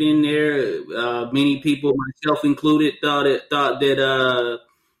hanging in there. Many people, myself included, thought that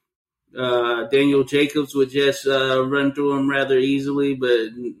Daniel Jacobs would just run through him rather easily, but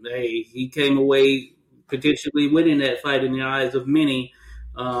hey, he came away potentially winning that fight in the eyes of many.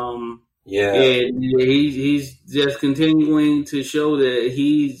 Yeah, And he's just continuing to show that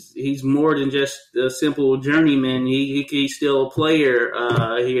he's more than just a simple journeyman. He's still a player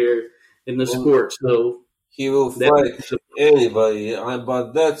here in the and sport. So he will that fight anybody.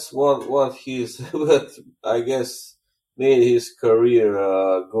 But that's what he's what I guess made his career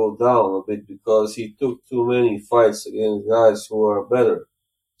go down a bit because he took too many fights against guys who are better.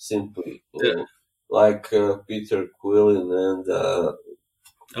 Simply, like Peter Quillen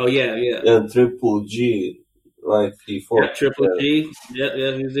oh yeah. and Triple G, right? He Yeah, fought Triple there. G.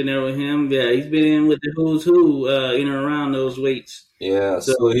 Yeah, he's in there with him. Yeah, he's been in with the who's who in and around those weights. Yeah,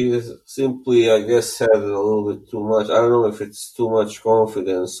 So so he simply, I guess, had a little bit too much. I don't know if it's too much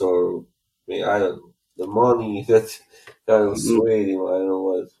confidence or, I mean, I don't know. The money that kind of swayed him. I don't know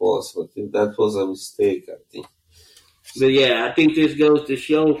what it was, but that was a mistake, I think. But yeah, I think this goes to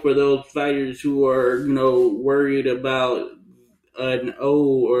show for those fighters who are, worried about an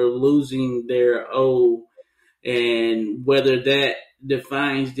O or losing their O and whether that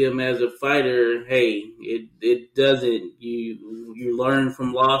defines them as a fighter. Hey, it doesn't. You learn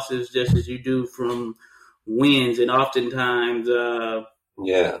from losses just as you do from wins, and oftentimes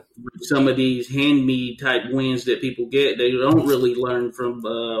Yeah, some of these hand me type wins that people get, they don't really learn from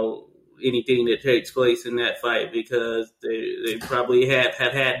anything that takes place in that fight because they probably have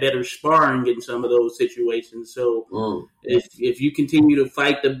had better sparring in some of those situations. So if you continue to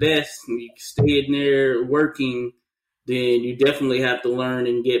fight the best and you stay in there working, then you definitely have to learn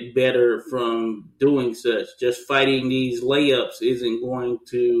and get better from doing such. Just fighting these layups isn't going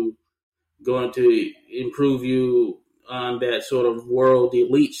to improve you on that sort of world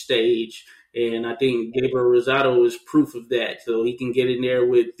elite stage. And I think Gabriel Rosado is proof of that. So he can get in there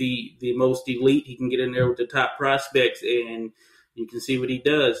with the most elite. He can get in there with the top prospects, and you can see what he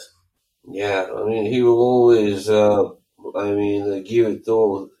does. yeah. I mean, he will always, give it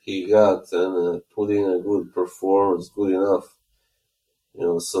all he got and put in a good performance, good enough.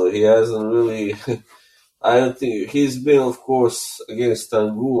 So he hasn't really. I don't think he's been, of course, against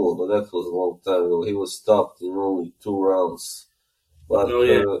Angulo, but that was a long time ago. He was stopped in only 2 rounds. But Oh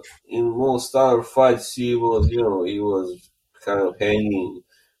yeah, in most other fights, he was kind of hanging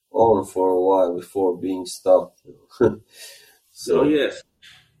on for a while before being stopped. oh So yes,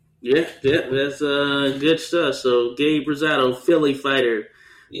 yeah. That's good stuff. So Gabe Rosado, Philly fighter.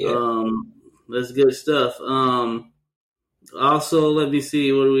 yeah, That's good stuff. Also, let me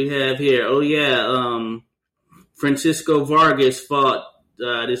see what do we have here. Oh yeah, Francisco Vargas fought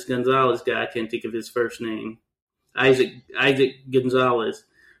this Gonzalez guy. I can't think of his first name. Isaac Gonzalez.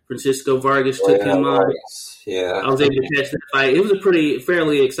 Francisco Vargas oh, took yeah, him on. yeah, I was able to catch that fight. It was a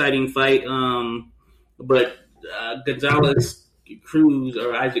fairly exciting fight. But Gonzalez Cruz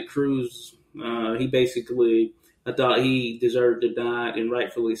or Isaac Cruz, he basically, I thought he deserved to die, and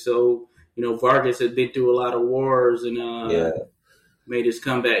rightfully so. Vargas had been through a lot of wars and yeah. made his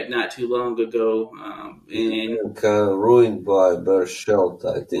comeback not too long ago. And Kind of ruined by Berchelt,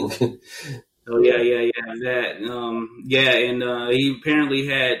 I think. oh yeah, that and he apparently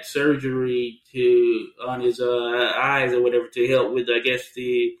had surgery on his eyes or whatever to help with, I guess,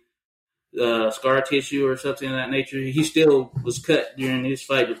 the scar tissue or something of that nature. He still was cut during his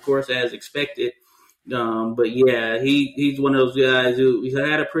fight, of course, as expected. But yeah, he's one of those guys who he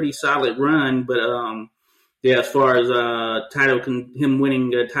had a pretty solid run, but yeah, as far as him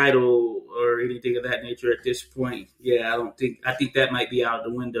winning a title or anything of that nature at this point, yeah, I think that might be out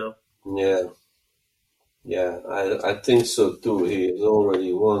the window. Yeah, yeah, I think so too. He has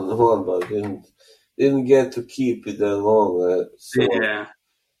already won, but didn't get to keep it that long. So Yeah.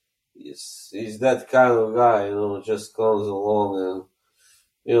 he's that kind of guy, just comes along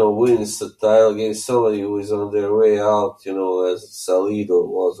and wins the title against somebody who is on their way out, as Salido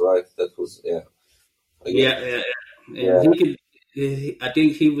was, right? That was, yeah. Yeah. Yeah. And I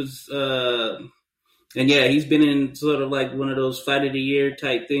think he was, and yeah, he's been in sort of like one of those fight of the year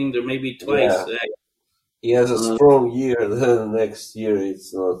type things, or maybe twice. Yeah. He has a strong year, then next year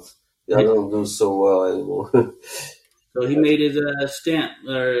it's not, I don't do so well anymore. So he made his stamp,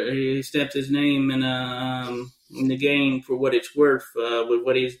 or he stamped his name in the game for what it's worth with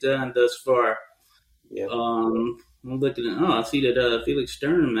what he's done thus far. Yeah. I'm looking at. I see that Felix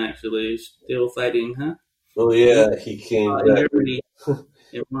Sturm actually is still fighting, huh? Oh yeah, he came back. Germany.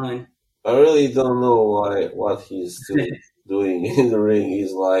 Never mind. I really don't know what he's still doing in the ring.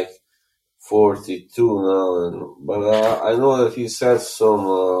 He's like 42 now, but I know that he's had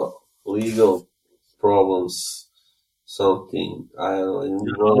some legal problems, something I don't know,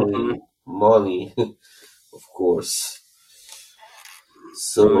 involving money, of course.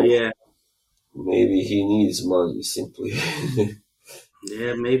 So Yeah. maybe he needs money simply.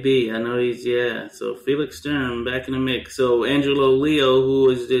 Yeah, maybe. I know so Felix Sturm back in the mix. So Angelo Leo, who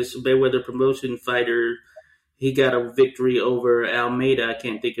is this Mayweather promotion fighter, he got a victory over Almeida. I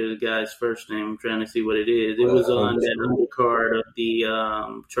can't think of the guy's first name. I'm trying to see what it is. It was on that undercard of the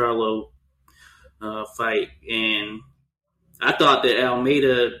Charlo fight. And I thought that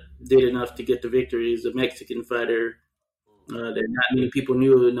Almeida did enough to get the victory. He's a Mexican fighter that not many people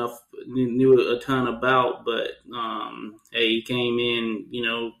knew a ton about, but hey, he came in,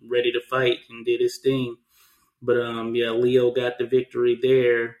 ready to fight and did his thing. But Leo got the victory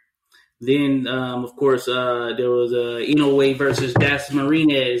there. Then, of course, there was Inoue versus Das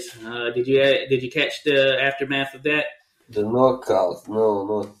Marinez. Did you catch the aftermath of that? The knockout?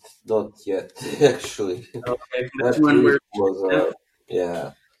 No, not yet. Actually, Okay, that week was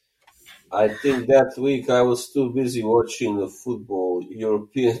yeah. I think that week I was too busy watching the football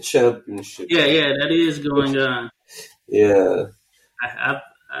European Championship. Yeah, that is going on. Yeah. I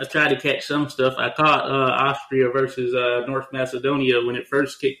tried to catch some stuff. I caught Austria versus North Macedonia when it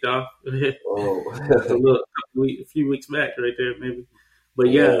first kicked off. A few weeks back, right there, maybe. But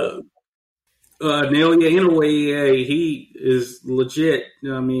Naoya Inoue, he is legit.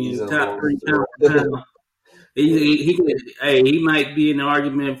 I mean, top 3 pound. He might be in an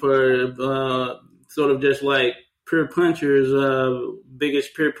argument for sort of just like pure punchers,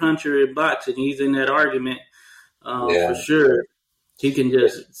 biggest pure puncher in boxing. He's in that argument for sure. He can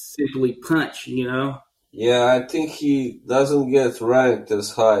just simply punch, Yeah, I think he doesn't get ranked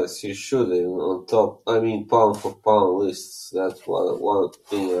as high as he should on top. I mean, pound for pound lists. That's one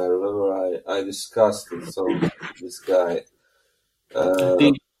thing I remember. I discussed with this guy. I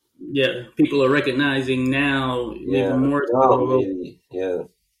think, people are recognizing now even more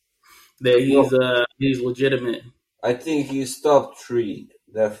that he's legitimate. I think he's top 3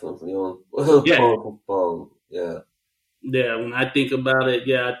 definitely on pound for pound. Yeah. Yeah, when I think about it,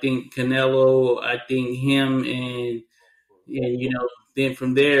 I think Canelo, I think him, and then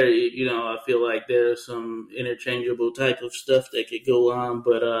from there, I feel like there's some interchangeable type of stuff that could go on,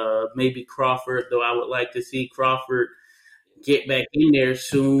 but maybe Crawford, though I would like to see Crawford get back in there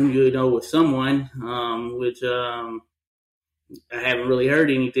soon, with someone, which I haven't really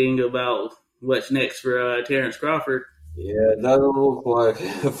heard anything about what's next for Terrence Crawford. Yeah, it doesn't look like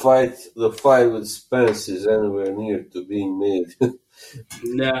the fight with Spence is anywhere near to being made.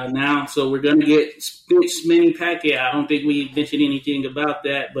 Now, so we're going to get Spence Manny Pacquiao. I don't think we mentioned anything about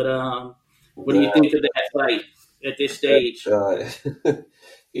that, but what do you think of that fight at this stage?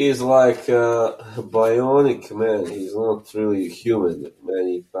 He's like a bionic man. He's not really human,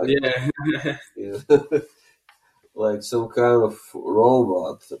 Manny Pacquiao. Yeah. He's like some kind of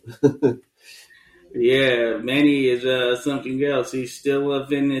robot. Yeah, Manny is something else. He's still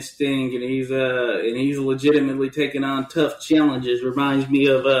up in this thing, and he's legitimately taking on tough challenges. Reminds me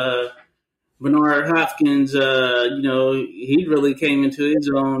of Bernard Hopkins. He really came into his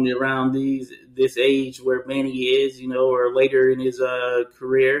own around this age where Manny is, or later in his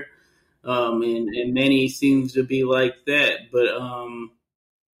career. And Manny seems to be like that, but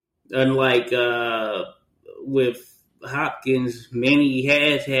unlike with Hopkins, Manny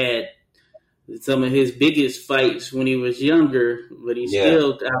has had some of his biggest fights when he was younger, but he's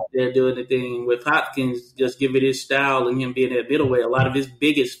still out there doing the thing. With Hopkins, just given his style and him being at middleweight, a lot of his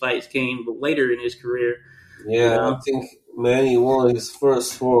biggest fights came later in his career. Yeah, I think Manny won his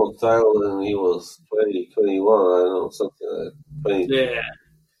first world title when he was 20, 21, I don't know, something like that.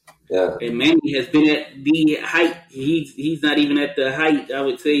 Yeah. And Manny has been at the height. He's not even at the height, I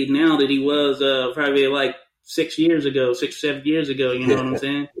would say, now that he was probably like 6 years ago, 6, 7 years ago, you know what I'm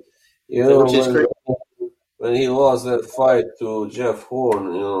saying? When he lost that fight to Jeff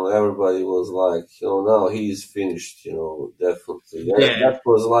Horn, everybody was like, now he's finished, definitely. That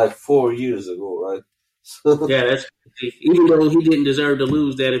was like 4 years ago, right? That's even though he didn't deserve to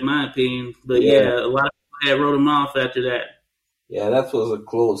lose that, in my opinion. But a lot of people had wrote him off after that. Yeah, that was a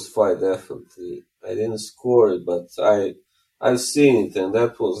close fight, definitely. I didn't score it, but I've seen it, and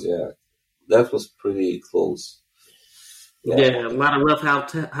that was pretty close. Yeah, a lot of rough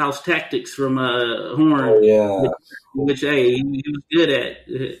house tactics from Horn. Oh, yeah. Which he was good at.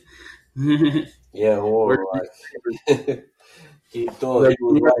 Horn, he thought he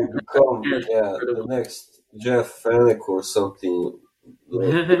would like become the next Jeff Fennick or something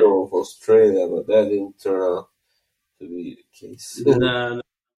the hero of Australia, but that didn't turn out to be the case.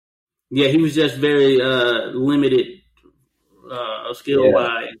 Yeah, he was just very limited skill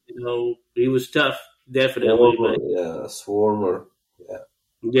wise. He was tough, definitely. Swarmer.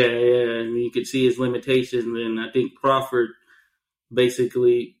 Yeah. And you could see his limitations, and I think Crawford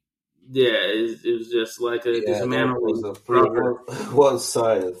basically, it was just like a dismantling. It was a pretty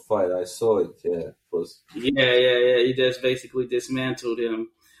one-sided fight. I saw it. Yeah, it was. Yeah. He just basically dismantled him.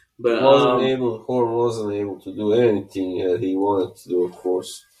 But Horn wasn't able to do anything he wanted to do, of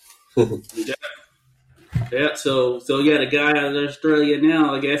course. Yeah. So the guy out of Australia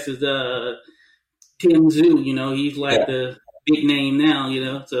now, I guess, is Tim Tszyu. He's like the big name now.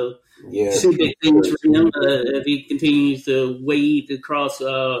 So see big things for him as he continues to wade across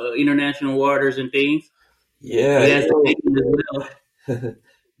international waters and things. Yeah, he has as well.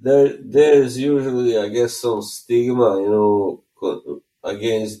 There's usually, I guess, some stigma,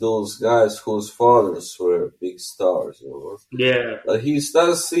 against those guys whose fathers were big stars. Yeah, but he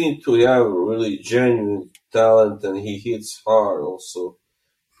does seem to have really genuine talent, and he hits hard also.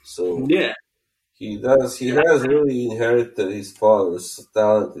 So yeah. He has really inherited his father's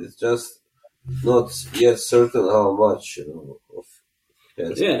talent. It's just not yet certain how much,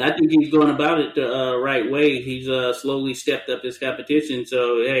 Yeah, I think he's going about it the right way. He's slowly stepped up his competition,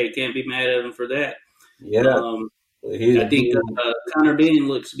 so hey, can't be mad at him for that. Yeah, I think Conor Benn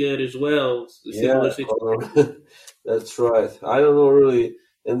looks good as well. That's right. I don't know really.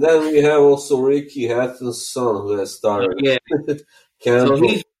 And then we have also Ricky Hatton's son who has started. So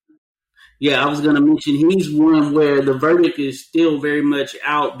I was going to mention he's one where the verdict is still very much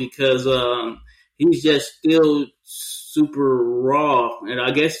out because he's just still super raw. And I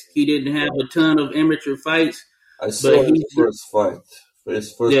guess he didn't have a ton of amateur fights. I saw his first fight.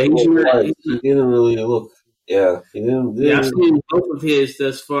 His first fight. He didn't really look. Yeah, he didn't. I've seen both of his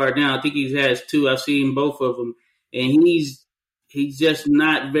thus far now. I think he has two. I've seen both of them. And he's just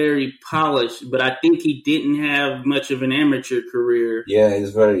not very polished. But I think he didn't have much of an amateur career. Yeah, he's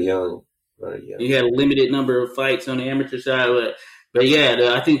very young. He had a limited number of fights on the amateur side, but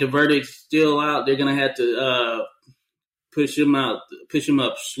I think the verdict's still out. They're gonna have to push him up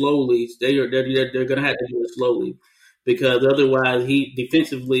slowly. They're gonna have to do it slowly because otherwise,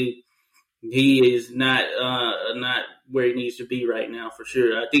 defensively he is not where he needs to be right now for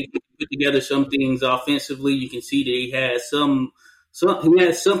sure. I think he put together some things offensively. You can see that he has he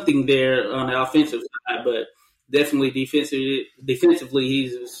has something there on the offensive side, but definitely defensively,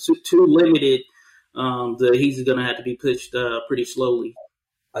 he's too limited. He's going to have to be pushed pretty slowly.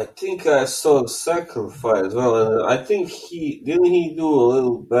 I think I saw the second fight as well, and I think he do a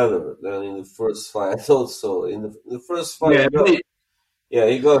little better than in the first fight. I thought so. In the first fight,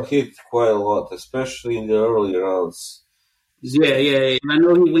 he got hit quite a lot, especially in the early rounds. Yeah. I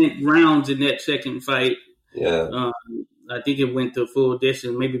know he went rounds in that second fight. Yeah. I think it went to full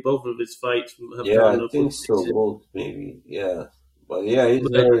distance. Maybe both of his fights. I think so. Both, maybe. Yeah, but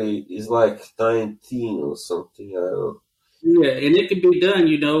he's like 19 or something. I don't know. Yeah, and it can be done,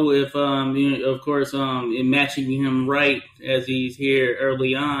 if of course, in matching him right as he's here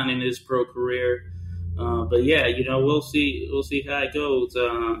early on in his pro career. But yeah, we'll see how it goes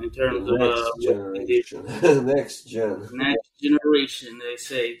in terms of generation. Next generation, they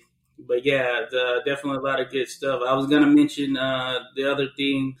say. But yeah, definitely a lot of good stuff. I was going to mention the other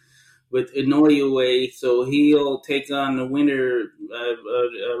thing with Inoue. So he'll take on the winner, I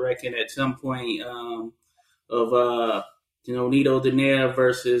reckon, at some point of Nito Donaire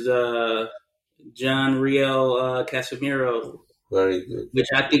versus John Riel Casimiro. Very good. Which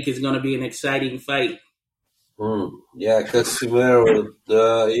I think is going to be an exciting fight. Yeah, Casimiro,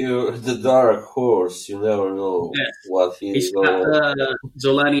 the dark horse. You never know what he's going to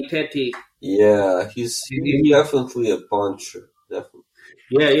Zolani Teti. Yeah, he's definitely a puncher. Definitely.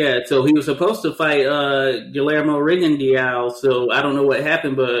 Yeah. So he was supposed to fight Guillermo Rigondeaux. So I don't know what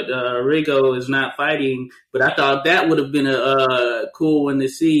happened, but Rigo is not fighting. But I thought that would have been a cool one to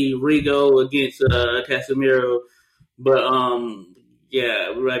see, Rigo against Casimiro. But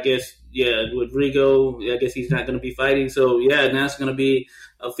I guess with Rigo, I guess he's not going to be fighting. So now it's going to be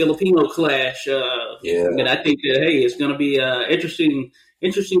a Filipino clash. And I think that it's going to be an interesting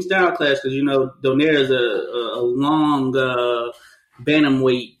style clash because Donaire is a long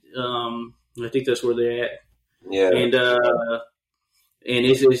bantamweight. I think that's where they're at. Yeah, and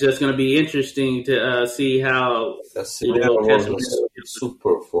it's just going to be interesting to see how Casimiro was a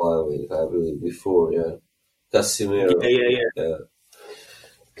super flyweight, I believe, before. Yeah, Casimiro. Yeah.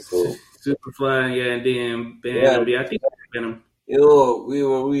 So Superfly, and then Bantam. I think Bantam.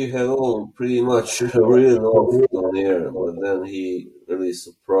 we had all pretty much written off Donaire, but then he really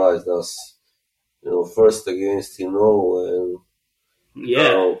surprised us. First against Hino, and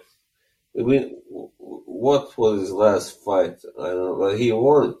Yeah. I mean, what was his last fight? I don't know, but he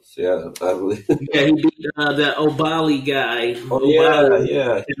won it. Yeah, I believe. Yeah, he beat the Obali guy. Oh Obali,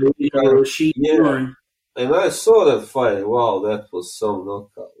 yeah, Rashid yeah. Warren. And I saw that fight. Wow, that was some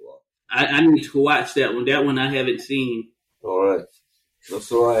knockout. Wow. I need to watch that one. That one I haven't seen. All right.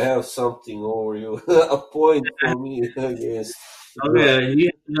 So I have something over you. A point for me against. Oh yeah, you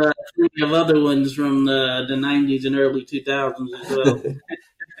have plenty of other ones from the 90s and early 2000s as well.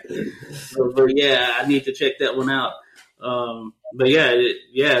 But yeah, I need to check that one out. But yeah,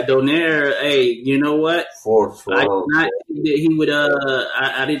 Donaire. Hey, you know what? Fourth I did round. not think that he would.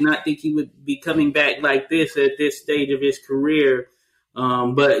 I did not think he would be coming back like this at this stage of his career.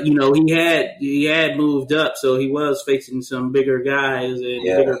 But he had moved up, so he was facing some bigger guys and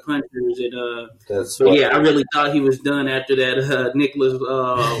bigger punchers. And I really thought he was done after that Nicholas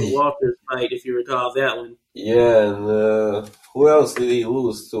Walters fight, if you recall that one. Yeah, and who else did he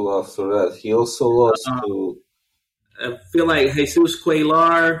lose to after that? He also lost to. I feel like Jesus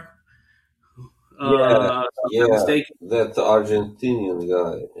Cuellar. That Argentinian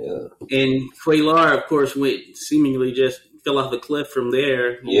guy. Yeah, and Cuellar, of course, fell off the cliff from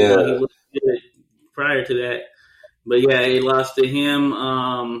there. He looked good prior to that, but yeah, he lost to him.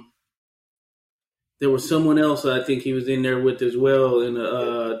 There was someone else I think he was in there with as well in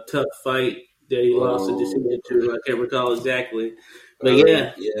a tough fight that he lost a decision to. I can't recall exactly. But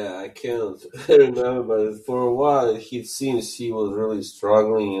I can't remember. But for a while, it seems he was really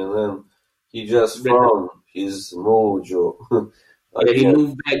struggling, and then he just found his mojo. He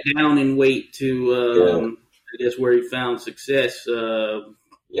moved back down in weight to, I guess, where he found success.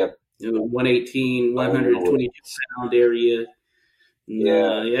 118, 122 pound area.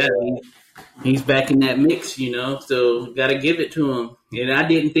 He's back in that mix, So got to give it to him. And I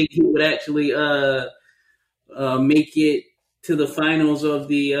didn't think he would actually make it to the finals of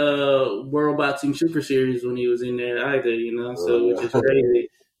the World Boxing Super Series when he was in there either, which is crazy.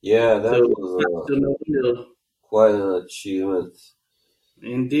 Yeah, that was quite an achievement.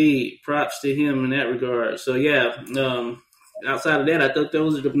 Indeed. Props to him in that regard. So, outside of that, I thought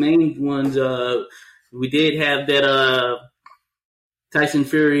those are the main ones. We did have that Tyson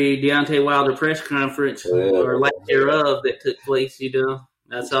Fury, Deontay Wilder press conference, or lack thereof, that took place,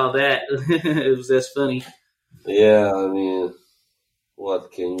 I saw that. That's funny. Yeah, I mean,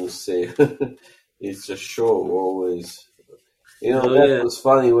 what can you say? It's a show always. That was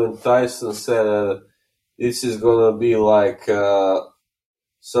funny when Tyson said this is going to be like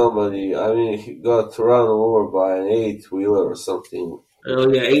somebody, he got run over by an 8-wheeler or something. Oh,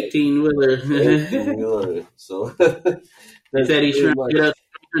 yeah, 18-wheeler. 18-wheeler. So they said he's trying to get up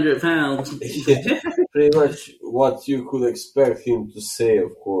 100 pounds. Pretty much what you could expect him to say,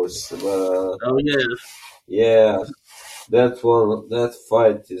 of course. But, that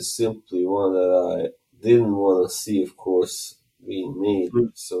fight is simply one that I didn't want to see, of course, being made.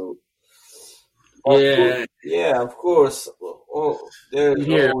 So, of course. There's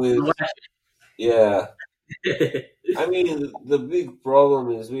always, I mean, the big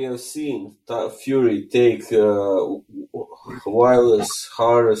problem is we have seen Fury take Wilder's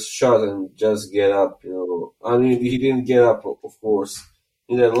hardest shot and just get up. I mean, he didn't get up, of course,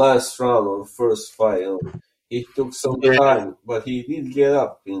 in that last round of the first fight. He took some time, but he did get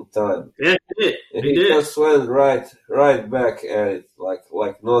up in time. Yeah, he did. And he just went right back at it, like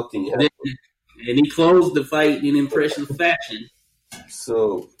nothing happened. And he closed the fight in impressive fashion.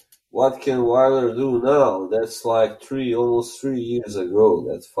 So, what can Wilder do now? That's like almost 3 years ago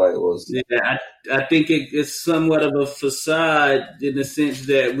that fight was. Yeah, I think it's somewhat of a facade in the sense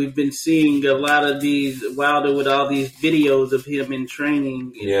that we've been seeing a lot of these Wilder with all these videos of him in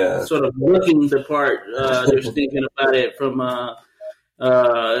training, sort of looking the part. Just thinking about it from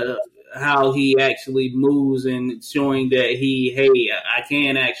how he actually moves and showing that I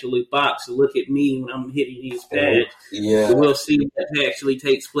can actually box. Look at me when I'm hitting these pads. Yeah. We'll see what actually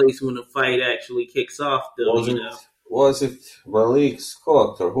takes place when the fight actually kicks off, though. Was it Malik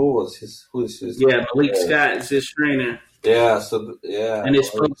Scott or who is his? Yeah, Malik Scott is his trainer. Yeah, and his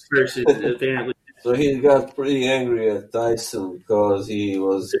spokesperson apparently. So he got pretty angry at Tyson because he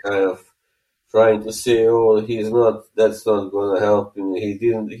was kind of trying to say, that's not going to help him. He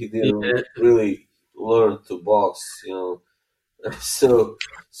didn't really learn to box, So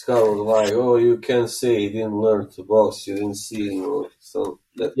Scott was like, you can't say he didn't learn to box. You didn't see him.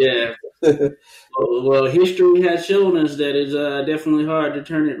 Well, history has shown us that it's definitely hard to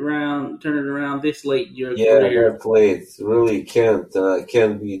turn it around this late in your career. That late really can't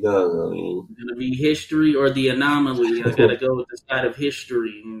be done. I mean, It's gonna be history or the anomaly. I gotta go with the side of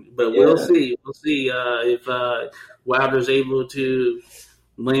history, but we'll see. We'll see if Wilder's able to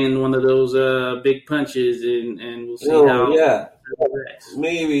land one of those big punches, and we'll see how. Yeah.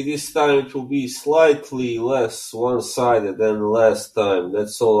 Maybe this time it will be slightly less one-sided than last time.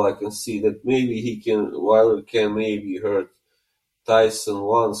 That's all I can see. That maybe Wilder can maybe hurt Tyson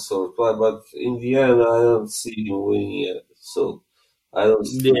once or twice, but in the end, I don't see him winning yet. So I don't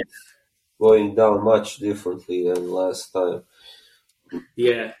see it going down much differently than last time.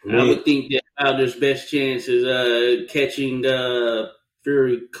 Yeah, I would think that Wilder's best chance is catching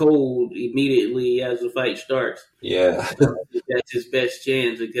Fury cold immediately as the fight starts. Yeah. That's his best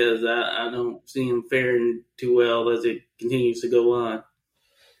chance because I don't see him faring too well as it continues to go on.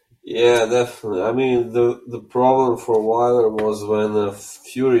 Yeah, definitely. I mean, the problem for Wilder was when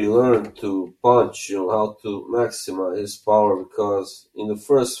Fury learned to punch, how to maximize his power, because in the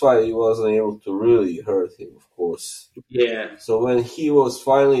first fight he wasn't able to really hurt him, of course. Yeah. So when he was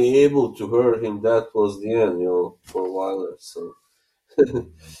finally able to hurt him, that was the end, for Wilder. So.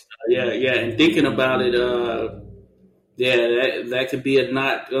 Yeah, and thinking about it, that could be a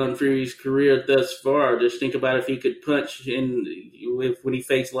knock on Fury's career thus far. Just think about if he could punch when he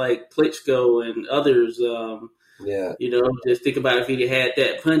faced like Klitschko and others. Just think about if he had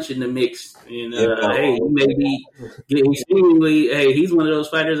that punch in the mix. And hey, maybe he's one of those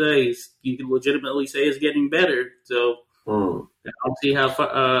fighters. You can legitimately say is getting better. So I don't see how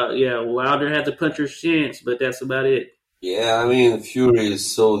far. Wilder has a puncher's chance, but that's about it. Yeah, I mean, Fury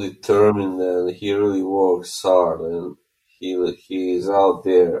is so determined and he really works hard, and he is out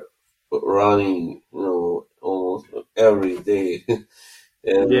there running, almost every day.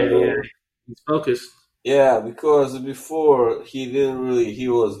 And, he's focused. Yeah, because before he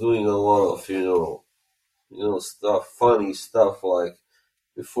was doing a lot of, funny stuff, like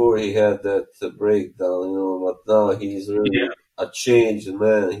before he had that breakdown, but now he's really a changed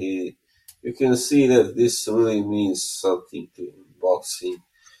man. You can see that this really means something to him, boxing.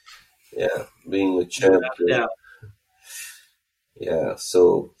 Yeah, being a champion. Yeah,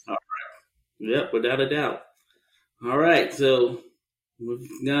 so. All right. Yep, without a doubt. All right, so we've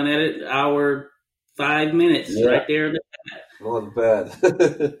gone at it, hour 5 minutes right there. Not bad.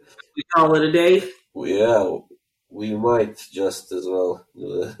 We call it a day? Yeah, we might just as well.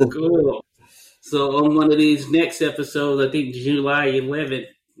 Cool. So on one of these next episodes, I think July 11th,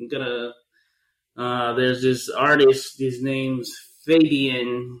 I'm going to... there's this artist, his name's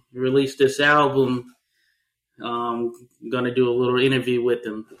Fabian, released this album. I'm going to do a little interview with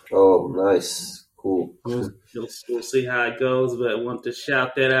him. Oh, nice. Cool. We'll see how it goes, but I want to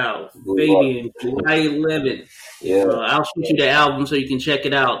shout that out. Fabian, July 11th. Yeah. I'll shoot you the album so you can check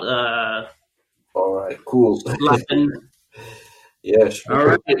it out. All right, cool. Yeah, sure. All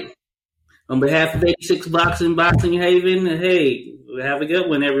right. On behalf of 86 Boxing Haven, hey, have a good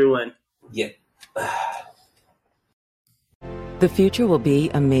one, everyone. Yeah. The future will be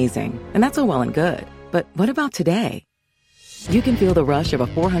amazing, and that's all well and good. But what about today? You can feel the rush of a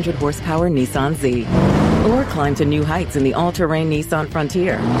 400-horsepower Nissan Z, or climb to new heights in the all-terrain Nissan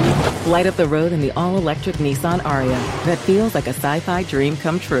Frontier. Light up the road in the all-electric Nissan Aria that feels like a sci-fi dream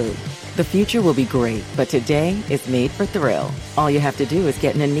come true. The future will be great, but today is made for thrill. All you have to do is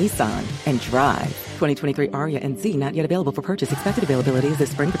get in a Nissan and drive. 2023 Aria and Z not yet available for purchase. Expected availability is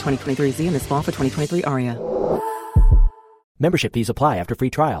this spring for 2023 Z and this fall for 2023 Aria. Membership fees apply after free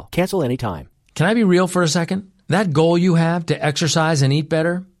trial. Cancel anytime. Can I be real for a second? That goal you have to exercise and eat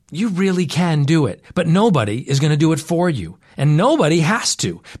better, you really can do it. But nobody is going to do it for you. And nobody has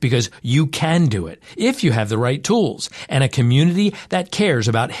to, because you can do it if you have the right tools and a community that cares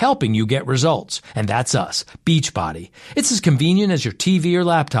about helping you get results. And that's us, Beachbody. It's as convenient as your TV or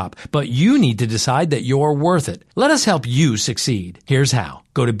laptop, but you need to decide that you're worth it. Let us help you succeed. Here's how.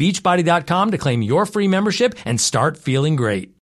 Go to Beachbody.com to claim your free membership and start feeling great.